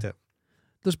 Yeah. Wrecked it.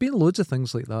 There's been loads of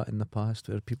things like that in the past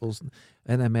where people's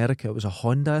in America. It was a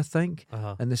Honda, I think,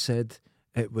 Uh-huh. and they said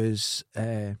it was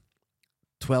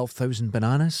 12,000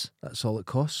 bananas. That's all it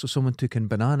costs. So someone took in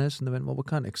bananas, and they went, "Well, we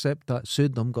can't accept that."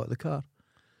 Sued them, got the car.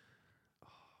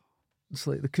 It's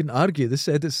like they couldn't argue. They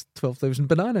said it's 12,000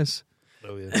 bananas.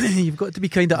 Brilliant. You've got to be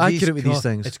kind of accurate with these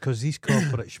things. It's because these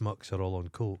corporate schmucks are all on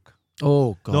coke.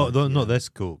 Oh, God. Not this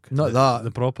coke. Not that.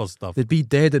 The proper stuff. They'd be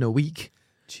dead in a week.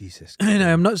 Jesus.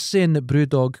 Now, I'm not saying that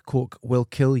Brewdog Coke will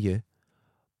kill you,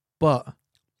 but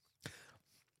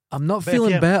I'm not But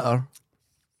feeling if you- better.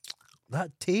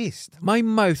 That taste. My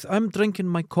mouth, I'm drinking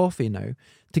my coffee now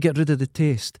to get rid of the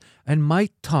taste, and my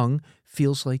tongue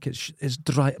feels like it's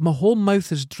dry. My whole mouth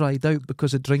is dried out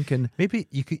because of drinking. Maybe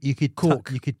you could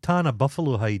Coke. you could tan a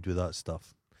buffalo hide with that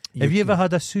stuff. Have you ever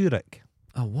had a surik?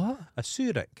 A what? A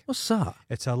surik. What's that?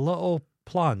 It's a little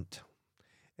plant,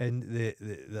 and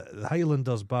the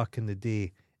Highlanders back in the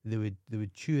day they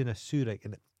would chew in a surik,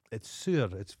 and it's sour.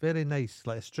 It's very nice,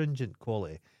 like astringent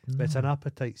quality, but it's an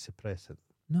appetite suppressant.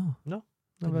 No.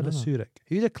 Never had a know. surik.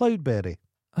 Who's a cloudberry?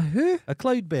 A who? A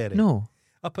cloudberry. No.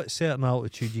 Up at certain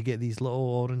altitude, you get these little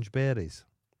orange berries.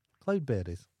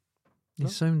 Cloudberries. They No?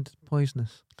 sound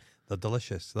poisonous. They're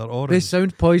delicious. They're orange. They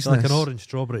sound They're poisonous. like an orange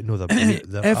strawberry. No, they're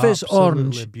If it's absolutely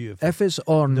orange, beautiful. If it's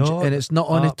orange No, and it's not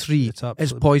on a it's tree, it's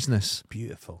absolutely poisonous.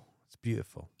 beautiful. It's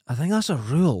beautiful. I think that's a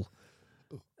rule.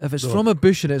 If it's No. from a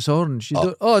bush and it's orange, you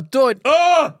don't. Oh, don't!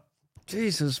 Oh!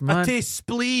 Jesus, I man! taste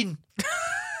spleen.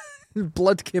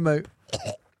 Blood came out.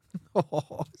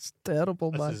 Oh, it's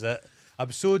terrible, This man. is it.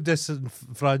 I'm so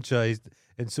disenfranchised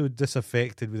and so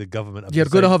disaffected with the government. You're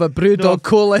going to have a Brewdog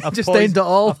Cola and I've just end it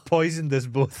all. I've poisoned us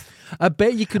both. I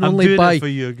bet you can I'm only doing buy it for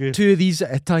you, okay? 2 of these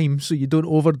at a time so you don't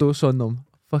overdose on them.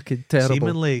 Fucking terrible.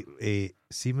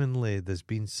 Seemingly, there's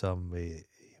been some, what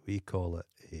do you call it?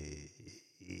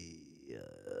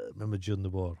 Remember during the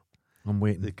war, I'm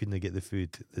waiting. they couldn't get the food.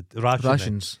 The rationing.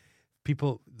 Rations.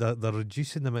 People, they're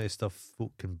reducing the amount of stuff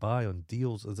folk can buy on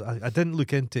deals. I didn't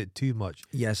look into it too much.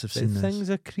 Yes, I've But seen this. things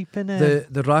are creeping in.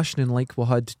 The rationing like we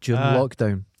had during Ah.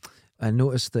 lockdown. I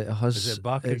noticed that it Is has it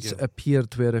back it's again?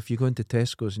 appeared where if you go into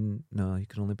Tesco's and no, you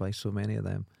can only buy so many of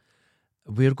them.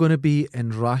 We're going to be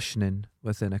in rationing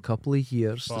within a couple of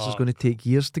years. This is Fuck. going to take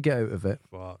years to get out of it.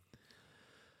 Fuck.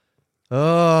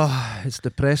 Oh, it's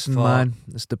depressing, Fuck. man.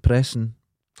 It's depressing.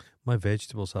 My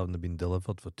vegetables haven't been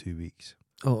delivered for 2 weeks.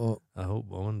 Oh, I hope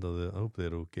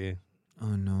they're okay.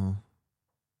 oh no.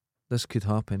 This could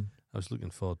happen. I was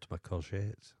looking forward to my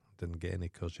courgettes. Didn't get any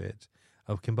courgettes.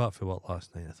 I came back for work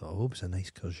last night. I thought, I hope it's a nice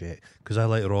courgette because I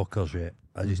like raw courgette.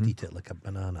 I just Mhm. eat it like a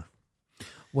banana.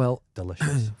 Well,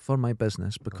 Delicious. for my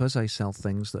business, because I sell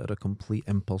things that are a complete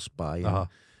impulse buy and,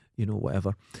 Uh-huh.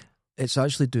 whatever, it's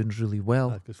actually doing really well.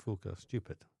 Because folk are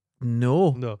stupid.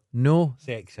 No, No.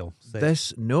 Sexual.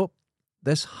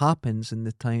 This happens in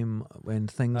the time when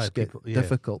things Aye, get people- yeah.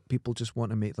 difficult. People just want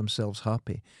to make themselves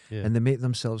happy, Yeah. and they make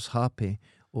themselves happy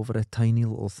over a tiny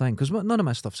little thing. Because none of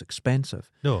my stuff's expensive,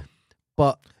 No.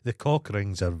 but The cock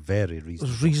rings are very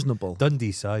reasonable. it's reasonable,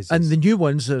 Dundee sizes. and the new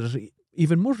ones are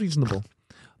even more reasonable.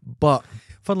 But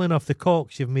funnily enough, the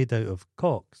cocks you've made out of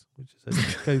cocks, which is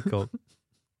a cow cock.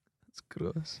 it's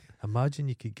gross. Imagine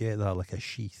you could get that like a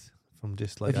sheath from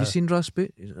just like. Have you seen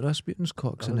Rasputin's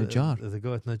cocks in a jar? They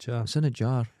got it in a jar. It's in a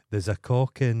jar. There's a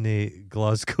cock in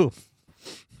Glasgow.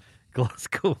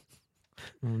 Glasgow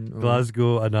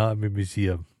Anatomy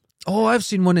Museum. Oh, I've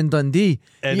seen one in Dundee.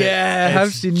 And Yeah,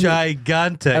 I've seen-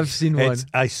 gigantic. I've seen one.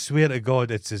 I swear to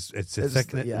God, it's It's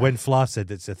thickness. yeah. When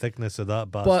flaccid, it's the thickness of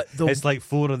that bat. But it's like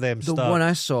 4 of them the stacked. one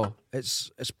I saw,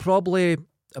 it's probably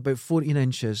about 14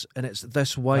 inches and it's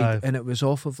this wide, Aye. and it was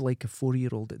off of like a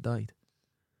 4-year-old that died.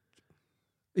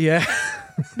 Yeah.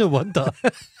 No wonder.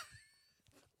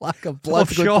 Lack of blood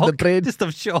Of going to the shock. brain. Just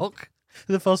of shock.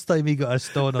 The first time he got a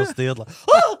stoner stared like,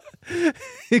 oh!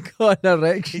 He got an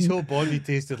erection. His whole body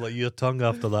tasted like your tongue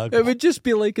after that. It would just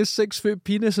be like a 6-foot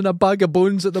penis and a bag of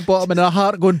bones at the bottom and a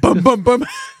heart going bum bum bum.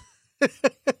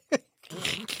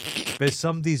 But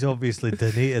somebody's obviously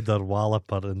donated their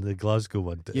walloper in the Glasgow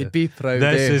one. You'd be proud,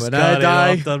 This eh, is when I carrying die.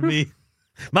 after me.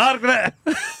 Margaret!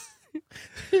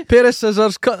 Pair of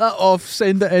scissors, cut that off,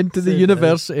 send it into the Send it in.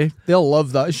 university. They'll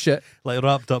love that shit. Like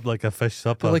wrapped up like a fish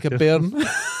supper. Like a bairn.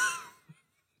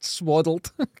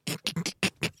 Swaddled. Do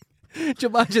you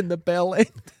imagine the bell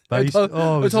end? But I used to-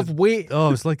 oh, It would have weight.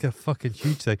 Oh, it's like a fucking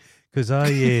huge thing. Because I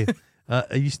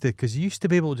used to, because you used to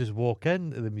be able to just walk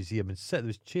into the museum and sit. There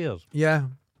was chairs, Yeah.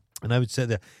 and I would sit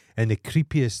there. And the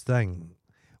creepiest thing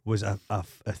was a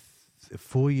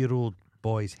 4-year-old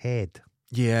boy's head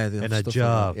Yeah. they have in a stuff like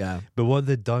jar. that, yeah. But what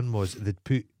they'd done was they'd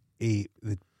put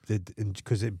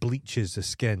because it bleaches the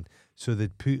skin, so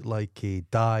they'd put like a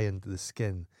dye into the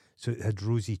skin, so it had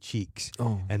rosy cheeks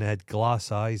Oh. and it had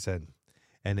glass eyes in,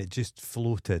 and it just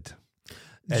floated.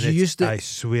 And You used to I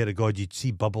swear to God, you'd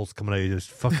see bubbles coming out. It was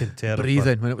fucking terrible.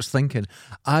 breathing when it was thinking.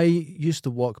 I used to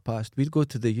walk past. We'd go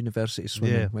to the university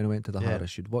swimming when I went to the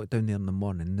Harris. You'd walk down there in the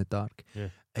morning in the dark,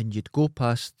 and you'd go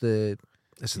past this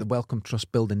is the Wellcome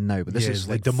Trust building now, but this is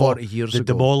like 40 years ago. They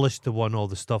demolished the one all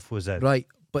the stuff was in. Right,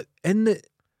 but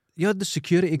you had the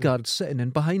security guards sitting,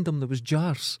 and behind them there was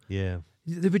jars. Yeah.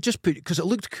 They would just put, because it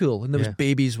looked cool, and there was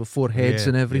babies with 4 heads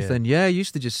and everything. Yeah, I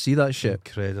used to just see that shit.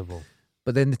 Incredible.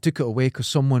 But then they took it away because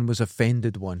someone was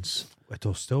offended once.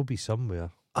 It'll still be somewhere.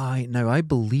 Now I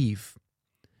believe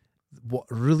what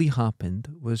really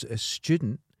happened was a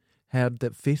student heard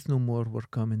that Faith No More were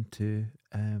coming to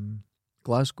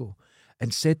Glasgow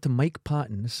and said to Mike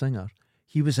Patton, the singer,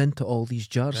 he was into all these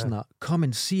jars and that, come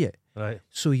and see it. Right.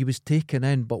 So he was taken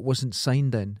in but wasn't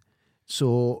signed in.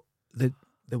 So they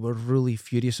were really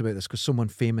furious about this because someone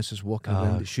famous is walking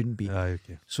around that shouldn't be.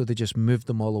 Okay. So they just moved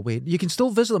them all away. You can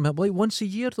still visit them like once a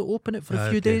year. They open it for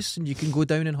a few days and you can go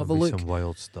down and have a look. Some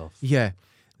wild stuff. Yeah.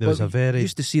 There was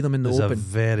used to see them in the open. a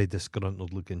very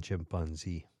disgruntled looking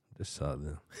chimpanzee just sat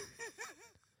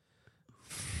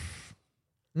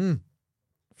there.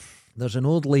 There's an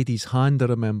old lady's hand I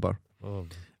remember. Oh.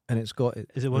 And it's got...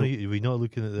 Is it one of you? Are we not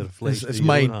looking at the reflection? It's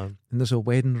mine. And there's a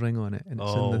wedding ring on it. And it's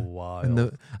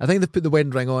wow. I think they put the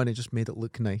wedding ring on and just made it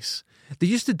look nice. They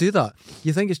used to do that.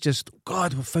 You think it's just,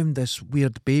 God, we found this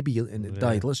weird baby and it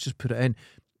died. Let's just put it in.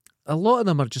 A lot of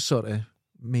them are just sort of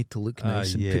made to look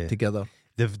nice and put together.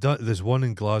 There's one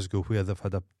in Glasgow where they've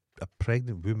had a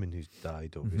pregnant woman who's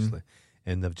died, obviously,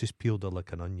 and they've just peeled her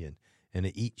like an onion. And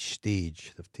at each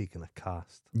stage, they've taken a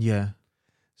cast. Yeah.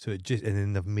 So and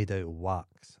then they've made out of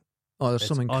wax. Oh, there's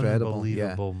some incredible.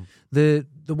 Unbelievable. Yeah.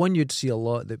 The one you'd see a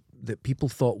lot that people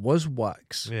thought was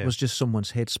wax was just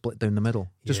someone's head split down the middle,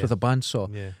 just with a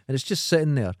bandsaw. Yeah. And it's just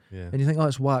sitting there. Yeah. And you think, oh,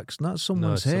 it's wax. And that's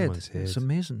someone's head. It's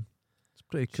amazing. It's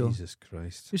pretty cool. Jesus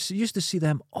Christ. You used to see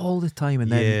them all the time and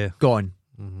then gone.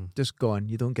 Mm-hmm. Just gone.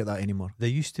 You don't get that anymore. There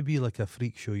used to be like a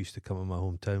freak show used to come in my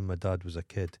hometown. My dad was a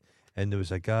kid. And there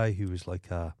was a guy who was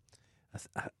like I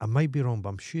might be wrong, but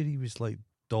I'm sure he was like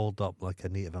dolled up like a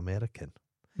Native American.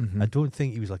 I don't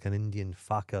think he was like an Indian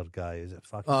Fakir guy. Is it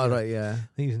Fakir? Oh, right, yeah.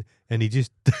 And he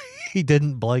just, he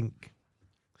didn't blink.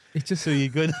 He just, so you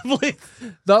go to blink.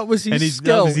 That was his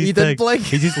skill. He didn't blink.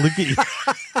 He just looked at you.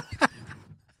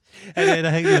 And then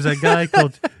I think there was a guy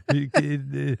called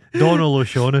Donald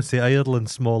O'Shaughnessy,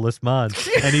 Ireland's smallest man.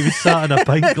 And he was sat in a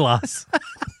pint glass.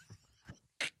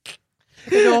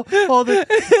 You know, all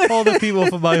the people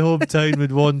from my hometown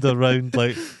would wander around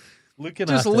like looking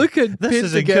just at looking. This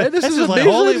is again. This is like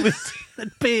Hollywood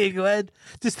and paying in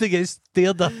just to get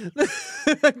stared at.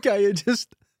 That guy had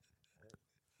just.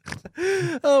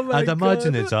 Oh my God! I'd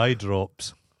imagine it's eye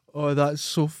drops. Oh, that's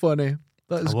so funny.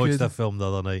 That is I watched good. a film the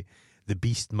other night. The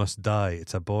Beast Must Die.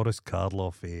 It's a Boris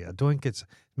Karloff. I don't think it's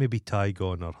maybe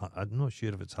Tygon or I'm not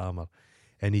sure if it's Hammer.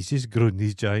 And he's just grown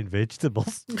these giant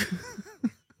vegetables.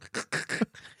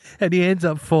 And he ends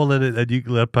up falling at a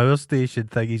nuclear power station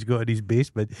thing he's got in his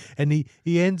basement. And he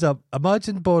ends up,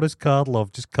 imagine Boris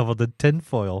Karloff just covered in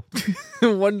tinfoil.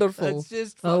 Wonderful. It's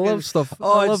just I love stuff.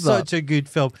 Oh, I love it's such a good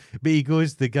film. But he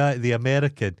goes, the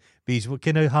American, but he's,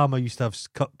 you know, Hammer used to have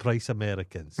cut price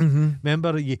Americans.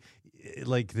 Remember,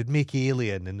 like they'd make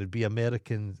Alien and there'd be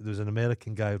American, there was an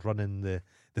American guy running the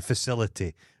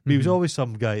facility. But he was always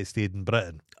some guy that stayed in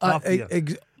Britain.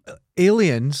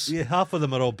 Aliens, yeah, half of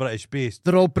them are all British based.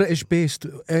 They're all British based,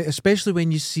 especially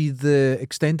when you see the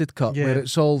extended cut where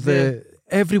it's all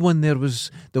everyone there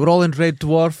was. They were all in Red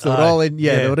Dwarf. They were all in.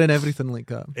 They were in everything like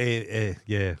that.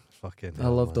 Yeah, fucking. I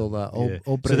loved all that.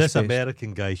 All British. So this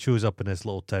American guy shows up in this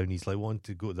little town. He's like wanting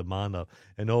to go to the manor,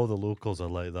 and all the locals are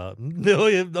like that. No,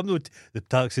 I'm not. The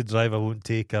taxi driver won't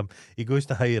take him. He goes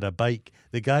to hire a bike.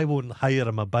 The guy won't hire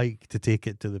him a bike to take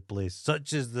it to the place.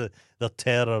 Such is the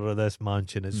terror of this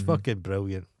mansion. It's fucking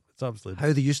brilliant. It's absolutely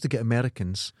how they used to get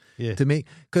Americans to make,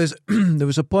 because there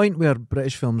was a point where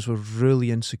British films were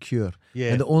really insecure,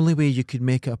 and the only way you could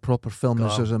make it a proper film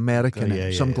is as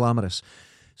American, some glamorous.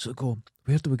 So go,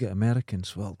 where do we get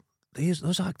Americans? Well,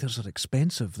 those actors are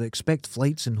expensive. They expect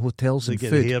flights and hotels and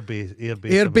food.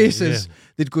 Air bases.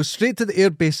 They'd go straight to the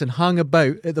air base and hang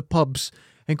about at the pubs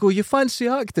and go, you fancy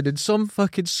acting? And some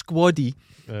fucking squaddy,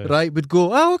 right, would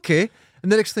go, oh, okay.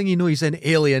 And the next thing you know, he's in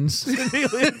Aliens.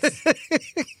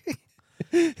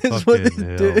 It's what they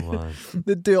do. Man.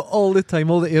 They do it all the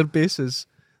time, all the air bases.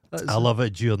 I love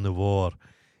it during the war.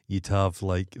 You'd have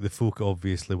like the folk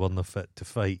obviously weren't fit to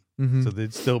fight, so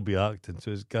they'd still be acting.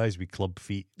 So it's guys with club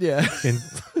feet, and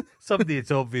somebody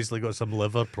that's obviously got some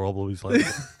liver problems, like,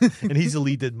 and he's a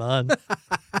leading man.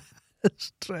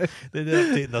 It's true. They ended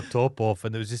up taking their top off,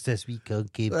 and there was just this wee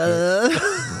concave.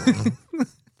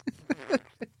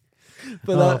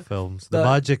 But films, the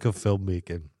magic of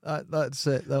filmmaking. that's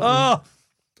it. Oh,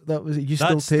 That was it. You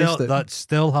still taste it. That's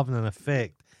still having an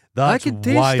effect. That's I can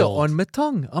taste wild. it on my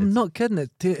tongue. I'm not kidding.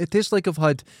 It tastes like I've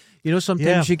had.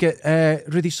 Sometimes you get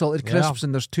really salted crisps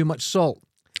and there's too much salt.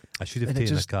 I should have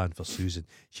taken a can for Susan.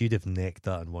 She'd have necked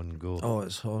that in one go. Oh,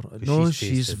 it's horrible. No,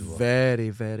 she's tasted one.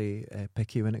 very, very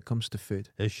picky when it comes to food.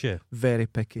 Is she? Very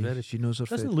picky. She knows her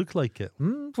Doesn't food. look like it.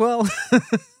 Well,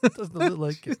 Doesn't look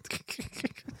like it.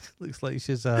 Looks like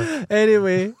she's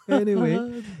anyway.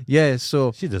 Yeah,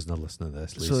 so she doesn't listen to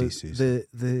this, Lazy Susan.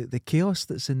 the chaos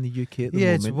that's in the UK at the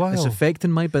It's moment wild. is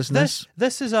affecting my business.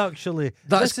 This is actually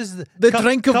That's this is the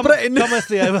drink of Britain. Cometh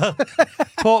the hour.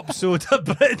 Pop soda,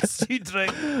 Britain's new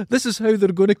drink. This is how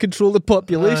they're going to control the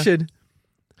population.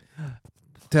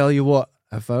 Tell you what,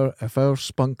 if our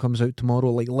spunk comes out tomorrow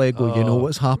like Lego, you know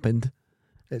what's happened.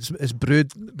 It's brew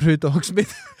dogs made.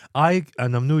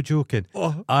 And I'm no joking.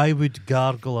 I would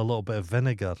gargle a little bit of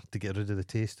vinegar to get rid of the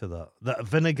taste of that. That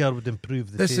vinegar would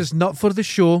improve the taste. This is not for the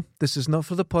show. This is not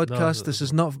for the podcast. This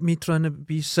is not me trying to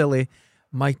be silly.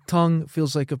 My tongue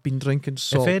feels like I've been drinking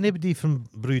salt. If anybody from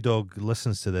Brewdog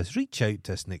listens to this, reach out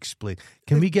to us and explain.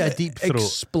 Can we get a deep throat?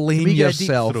 Explain Can we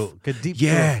yourself. Get a deep throat? Get deep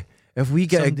Yeah. throat. If we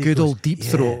get Somebody a good goes, old deep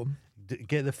throat.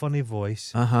 Get the funny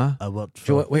voice. I worked for.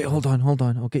 Do you want, wait, hold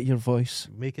on. I'll get your voice.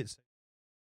 Make it.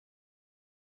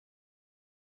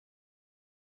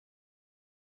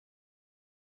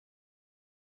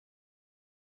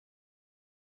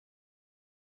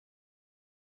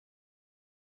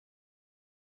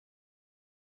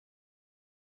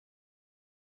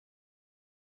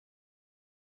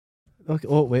 Okay.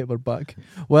 Oh wait, we're back.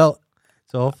 Well,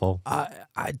 It's awful.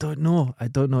 I don't know.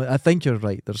 I think you're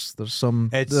right. There's some.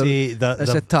 It's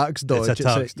it's a tax dodge. It's a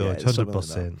tax dodge, yeah,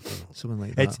 100%. Something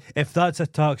like that. If that's a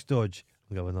tax dodge,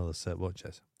 I'll have another sip. Watch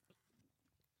this.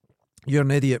 You're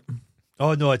an idiot.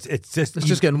 Oh no, it's just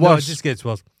getting No, worse. it just gets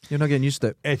worse. You're not getting used to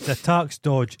it. It's a tax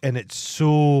dodge, and it's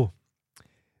so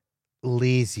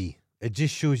lazy. It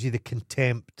just shows you the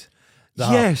contempt.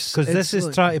 Yes, because this it's is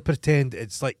like- trying to pretend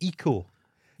it's like eco.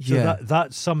 So Yeah.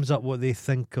 that sums up what they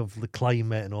think of the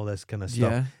climate and all this kind of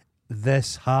stuff. Yeah.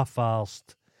 This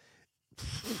half-arsed,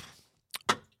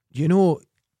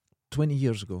 20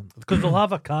 years ago, because they'll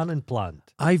have a cannon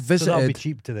plant, I so that'll be visited.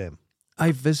 cheap to them.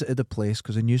 I visited a place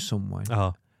because I knew someone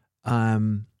that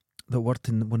worked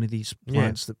in one of these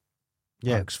plants that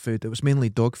packs food. It was mainly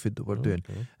dog food that we're doing,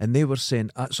 Okay. and they were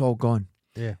saying that's all gone.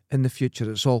 Yeah. In the future,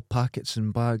 it's all packets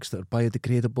and bags that are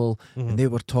biodegradable, Mhm. and they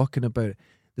were talking about it.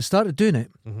 They started doing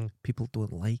it. Mhm. People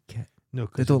don't like it. No, They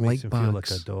because don't it makes like them feel like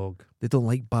bags. a dog. They don't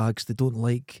like bags. They don't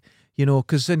like,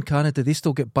 because in Canada they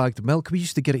still get bagged milk. We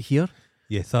used to get it here.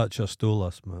 Yeah, Thatcher stole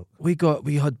us milk. We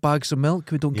had bags of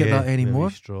milk. We don't get that with a anymore.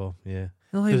 wee straw, yeah.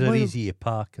 They're like, Because they're why- easy to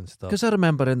pack and stuff. Because I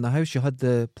remember in the house you had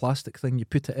the plastic thing, you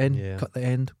put it in, Yeah. cut the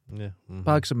end, Yeah. Mhm.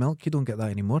 bags of milk. You don't get that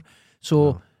anymore. So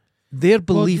No. their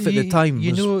belief at the time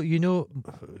was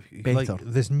like better.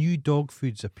 this new dog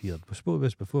food's appeared. We spoke about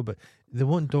this before, but they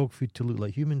want dog food to look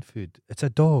like human food. It's a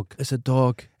dog. it's a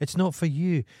dog. It's not for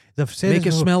you. They've said Make it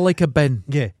as well- smell like a bin.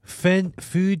 Yeah,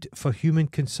 food for human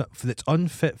that's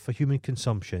unfit for human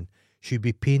consumption should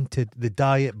be painted the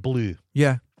diet blue,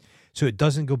 Yeah. so it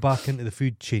doesn't go back into the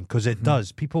food chain, because it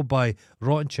does. People buy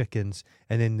rotten chickens,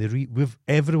 and then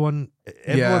everyone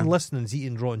Yeah. listening's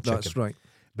eating rotten chicken. That's right.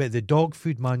 But the dog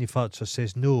food manufacturer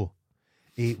says no,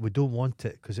 we don't want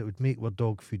it because it would make our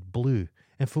dog food blue.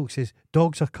 And folks says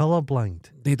dogs are colourblind.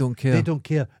 They don't care. They don't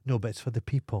care. No, but it's for the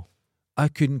people. I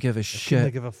couldn't give a They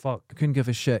shit. give a fuck. I couldn't give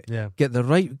a shit. Yeah. Get the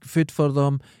right food for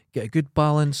them. Get a good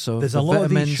balance of There's the a lot of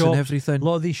these vitamins shops. and A everything.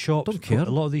 lot of these shops. Don't care. A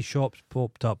lot of these shops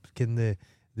popped up in the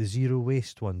zero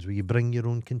waste ones where you bring your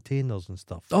own containers and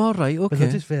stuff. All right. But they're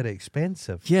Okay. just very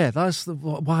expensive. Yeah. That's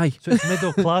why So it's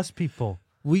middle class people.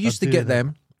 we used to doing get it.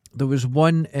 them. There was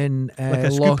one in Like a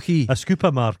Lochee. A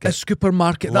supermarket. A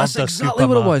supermarket. Loved That's a exactly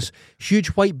what it was. supermarket. Huge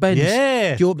white bins.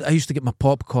 Yeah. I used to get my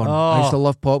popcorn. I used to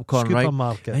love popcorn, right?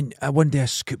 Supermarket. And one day I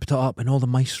scooped it up and all the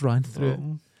mice ran through it.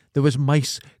 Oh. There was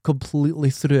mice completely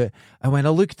through it. And when I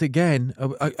looked again,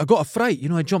 I got a fright.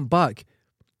 I jumped back.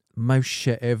 Mouse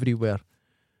shit everywhere.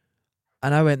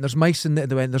 And I went, there's mice in there.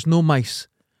 They went, there's no mice.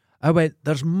 I went,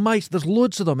 there's mice. There's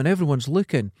loads of them and everyone's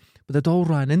looking. But they'd all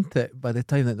ran into it by the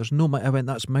time that there's no mice. I went,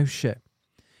 that's mouse shit.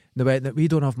 They went, that we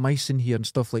don't have mice in here and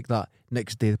stuff like that.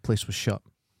 Next day, the place was shut.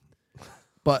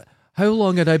 But How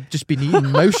long had I just been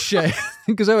eating mouse shit?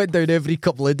 Because I went down every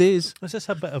couple of days. Was this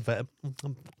a bit of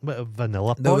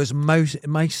vanilla? There was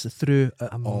mice through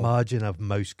it all. Imagine if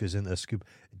mouse goes into a scoop.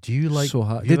 Do you like? So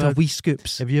hard. have you Did ever a wee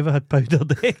scoops. Have you ever had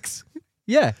powdered eggs?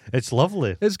 Yeah, It's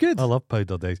lovely. it's good. I love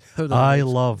powdered eggs. Powdered I eggs.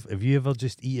 love. Have you ever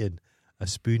just eaten a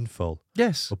spoonful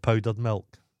Yes. of powdered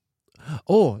milk?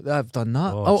 Oh, I've done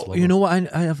that. Oh, it's Oh, lovely. you know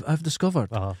what I've discovered?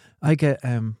 I get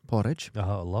porridge,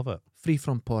 I love it. free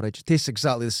from porridge. It tastes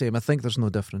exactly the same. I think there's no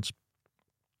difference.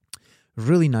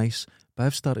 Really nice, but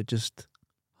I've started just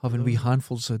having wee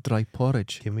handfuls of dry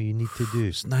porridge. Okay, what you need to do?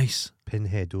 It's nice.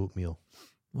 Pinhead oatmeal.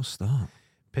 What's that?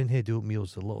 Pinhead oatmeal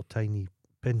is a little tiny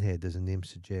pinhead, as the name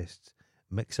suggests.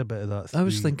 Mix a bit of that. I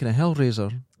was through- thinking of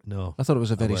Hellraiser. No, I thought it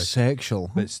was a very wish.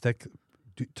 sexual. but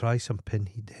try some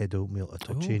pinhead oatmeal.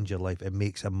 It'll Oh. change your life. It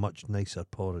makes a much nicer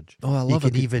porridge. Oh, I You love a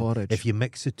can good even porridge. if you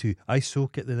mix the two. I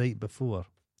soak it the night before.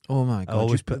 Oh my god!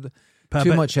 always you put put a too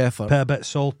bit- much effort. Put a bit of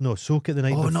salt. No, soak it the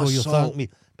night Oh, before. not You'll salt. thank me.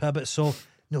 Put a bit of salt.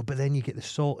 No, but then you get the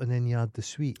salt and then you add the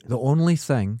sweet. The only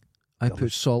thing I put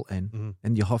Delicious. salt in, Mhm.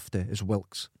 and you have to, is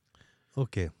Wilkes.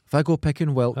 Okay. If I go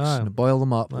picking Wilkes and boil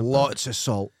them up, Ah. lots of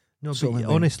salt. No, Salt but and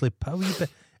lime. honestly, put a wee bit.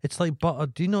 It's like butter.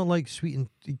 Do you not like sweetened?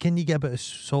 Can you get a bit of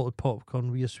salted popcorn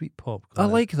with your sweet popcorn?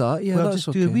 I like that. Yeah, Well, that's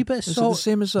just do a okay. wee bit of Is it salt. the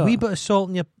same as a that? wee bit of salt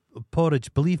in your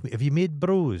porridge. Believe me, if you made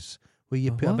bros where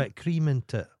you put a what? bit of cream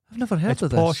into it, I've never heard it's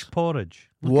of posh this. porridge.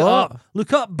 Look What? it up.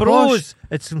 Look up bros.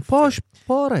 It's in Posh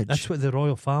porridge. That's what the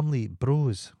royal family eat,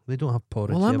 bros. They don't have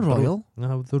porridge. Well, they I'm have royal.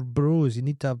 No, they're bros. You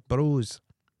need to have bros.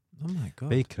 Oh my god!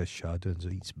 Bay Chris Shadowns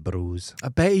eats bros. I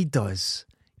bet he does.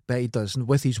 And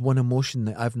with his one emotion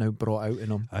that I've now brought out in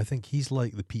him. I think he's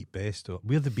like the Pete Best.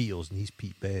 We're the Beatles and he's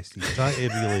Pete Best. He's trying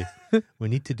to really. We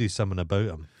need to do something about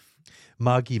him.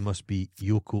 Maggie must be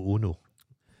Yoko Ono.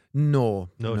 No,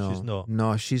 she's not.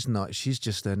 No, she's not. She's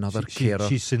just another carer.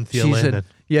 She's Cynthia She's Lennon.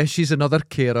 Yeah, she's another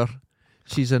carer.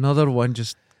 She's another one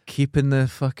just keeping the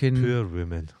fucking. Poor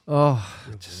woman. Oh,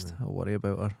 Poor just woman. I worry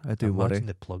about her. I do Imagine worry.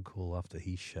 the plug hole after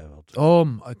he showered.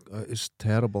 It's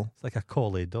terrible. It's like a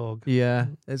collie dog. Yeah,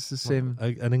 it's the same.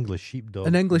 An English sheepdog.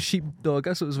 An English sheepdog.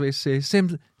 That's what I was going to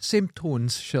say. Same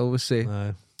tones, shall we say?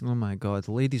 Aye. Oh my God,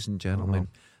 ladies and gentlemen,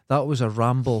 that was a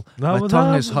ramble. That My was-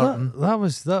 tongue that- is hurting. That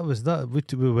was that.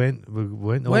 We went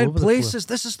all Went over places.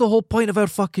 This is the whole point of our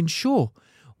fucking show.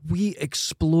 We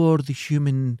explore the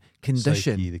human the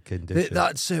condition. Psyche, the condition.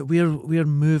 That's it. We're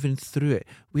moving through it.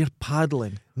 We're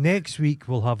paddling. Next week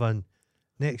we'll have a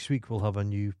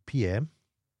new PM.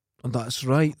 And that's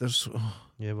right.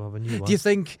 Yeah, we'll have a new one. Do you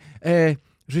think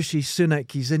Rishi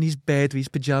Sunak, he's in his bed with his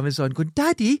pajamas on, going,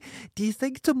 "Daddy, do you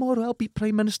think tomorrow I'll be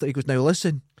Prime Minister?" He goes, "Now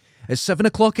listen, it's 7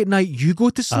 o'clock at night. You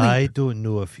go to sleep." I don't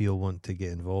know if he'll want to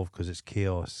get involved because it's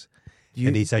chaos.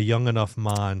 And he's a young enough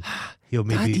man. He'll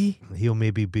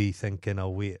maybe be thinking,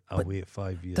 I'll wait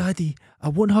 5 years. Daddy, I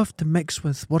won't have to mix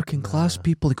with working class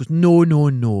people. He goes, no.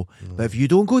 But if you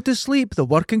don't go to sleep, the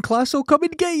working class will come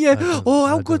and get you.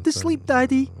 I'll go to sleep,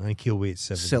 Daddy. I think he'll wait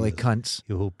 7 Silly years. cunts.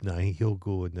 He'll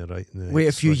go in the right. In the Wait a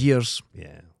next few swing. years.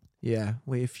 Yeah, Yeah,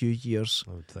 wait a few years.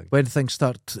 I would think. When things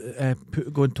start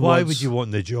going towards... Why would you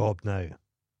want the job now?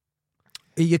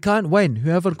 You can't win.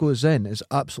 Whoever goes in is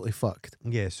absolutely fucked.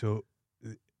 Yeah, so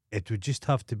it would just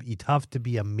have to be, you'd have to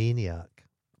be a maniac.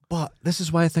 But this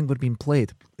is why I think we're being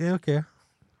played. Yeah, okay.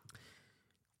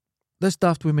 This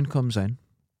daft woman comes in.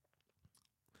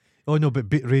 Oh, no, but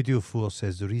Radio 4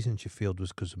 says the reason she failed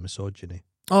was because of misogyny.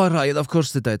 Oh, right, of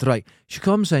course they did. Right. She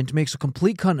comes in, makes a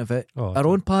complete cunt of it. Oh, Our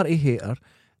own party hater.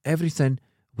 Everything.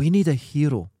 We need a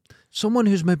hero. Someone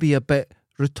who's maybe a bit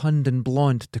rotund and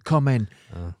blonde to come in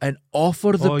and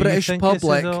offer the British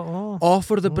public...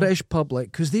 Offer the British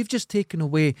public, because they've just taken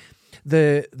away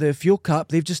the fuel cap.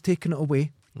 They've just taken it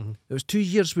away. Mm-hmm. It was 2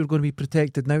 years we were going to be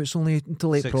protected. Now it's only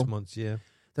until April. 6 months, yeah.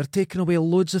 They're taking away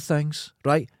loads of things.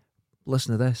 Right?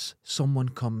 Listen to this. Someone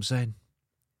comes in.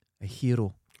 A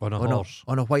hero. On a horse.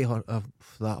 On a white horse.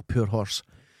 That poor horse.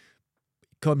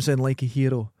 Comes in like a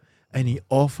hero. And he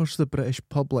offers the British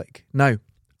public. Now,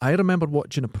 I remember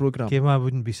watching a programme. Okay, well, I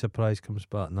wouldn't be surprised comes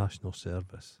back national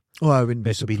service. Oh, I wouldn't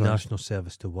be It would be surprised. national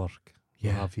service to work.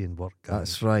 Yeah. We'll have you in work.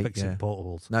 That's right, Fixing yeah.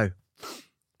 potholes. Now,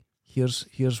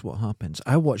 here's what happens.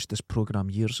 I watched this programme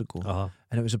years ago. Uh-huh.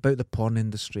 And it was about the porn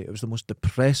industry. It was the most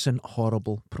depressing,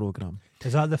 horrible programme.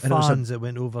 Is that the And it was fans that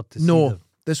went over to see No, them?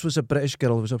 this was a British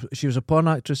girl. She was a porn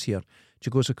actress here. She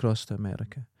goes across to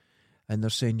America. And they're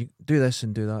saying, you do this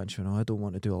and do that. And she went, no, I don't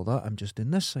want to do all that. I'm just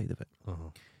doing this side of it. Uh-huh.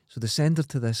 So they send her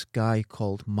to this guy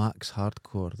called Max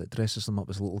Hardcore that dresses them up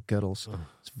as little girls. Uh-huh.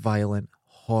 It's violent,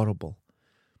 horrible.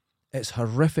 It's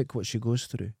horrific what she goes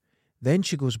through. Then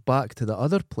she goes back to the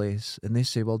other place and they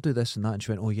say, well, do this and that. And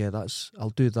she went, oh yeah,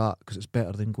 I'll do that because it's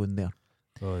better than going there.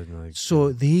 Oh, no.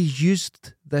 So they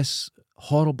used this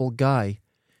horrible guy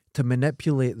to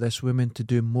manipulate this woman to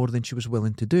do more than she was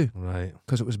willing to do. Right.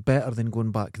 Because it was better than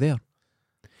going back there.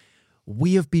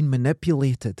 We have been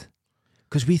manipulated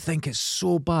because we think it's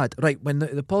so bad. Right, when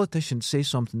the politicians say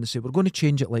something, they say, we're going to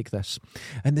change it like this.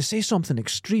 And they say something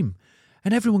extreme.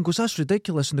 And everyone goes, that's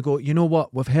ridiculous. And they go, you know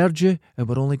what? We've heard you and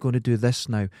we're only going to do this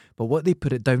now. But what they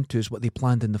put it down to is what they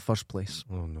planned in the first place.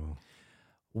 Oh, no.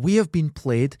 We have been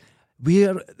played. We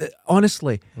are,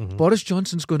 honestly, Boris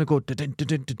Johnson's going to go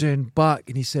back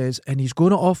and he says, and he's going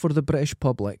to offer the British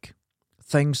public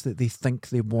things that they think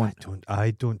they want.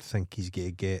 I don't think he's going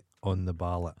to get on the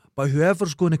ballot. But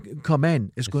whoever's going to come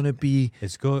in is going to be...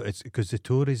 It's because the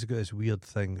Tories have got this weird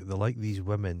thing. They like these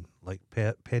women, like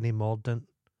Penny Mordaunt.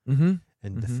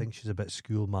 And they think she's a bit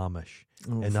school mamish.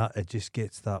 Oh. And that it just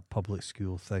gets that public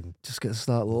school thing. Just gets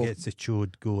that little... Gets the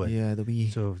chode going. Yeah, the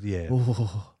wee... So, yeah.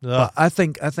 Oh. But I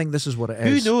think this is what it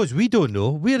is. Who knows? We don't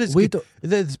know.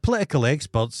 The political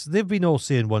experts, they've been all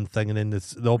saying one thing and then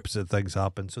the opposite things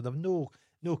happen. So they've no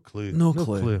clue. No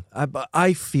clue. But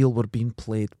I feel we're being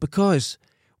played because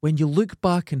when you look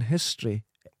back in history,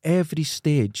 every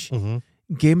stage,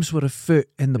 games were afoot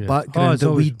in the background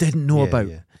that we didn't know about.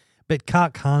 Yeah. But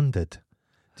cack-handed.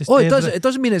 It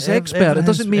doesn't mean it's expert. It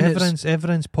doesn't mean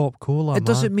everyone's pop cola. It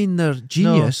doesn't mean they're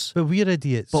genius. No, but we're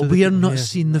idiots. But we are not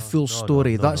seeing the full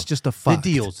story. That's just a fact.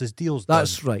 There's deals done.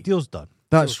 That's right. Deals done.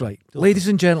 That's right. Ladies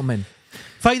and gentlemen,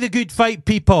 fight the good fight,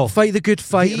 people. Fight the good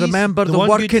fight. Remember the one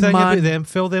working good thing man. About them,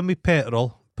 fill them with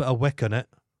petrol. Put a wick on it.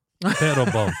 Petrol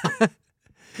bomb.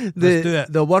 Let's do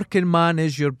it. The working man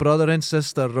is your brother and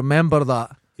sister. Remember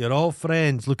that. You're all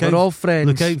friends. We're all friends.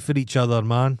 Look out for each other,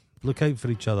 man. Look out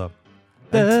for each other.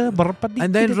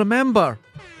 And then remember,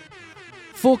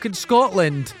 folk in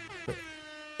Scotland,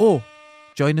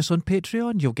 join us on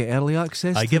Patreon. You'll get early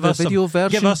access to the video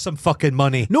version. Give us some fucking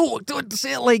money. No, don't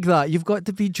say it like that. You've got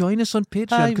to join us on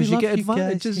Patreon because you get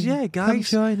advantages. Guys. Yeah, guys. Come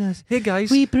join us. Hey,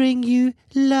 guys. We bring you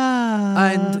love.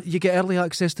 And you get early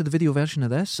access to the video version of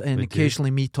this and We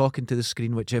occasionally me talking to the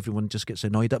screen, which everyone just gets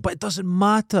annoyed at. But it doesn't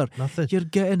matter. Nothing. You're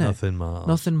getting it. Nothing matters.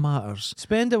 Nothing matters.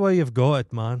 Spend it while you've got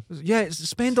it, man. Yeah,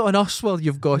 spend it on us while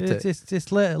you've got it.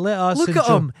 Just let us Look at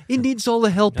him. He needs all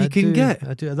the help he can get.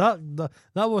 I do. That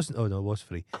wasn't... Oh, no, it was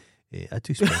free. Yeah, I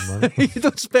do spend money. You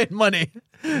don't spend money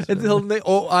until they,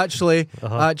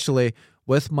 actually,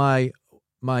 with my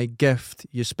gift,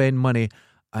 you spend money,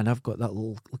 and I've got that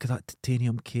little. Look at that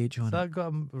titanium cage on it. That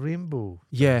got a rainbow.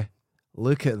 Yeah,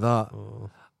 look at that. Oh.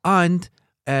 And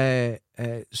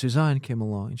Suzanne came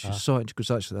along and she saw it and she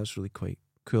goes, actually, that's really quite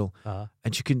cool.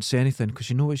 And she couldn't say anything because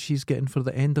you know what she's getting for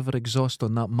the end of her exhaust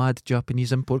on that mad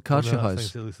Japanese import car she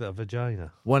has. It looks like a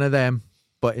vagina. One of them,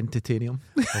 but in titanium.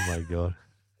 Oh my god.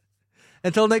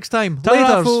 Until next time.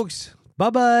 Ta-da, Laters. folks.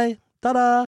 Bye-bye.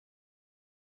 Ta-da.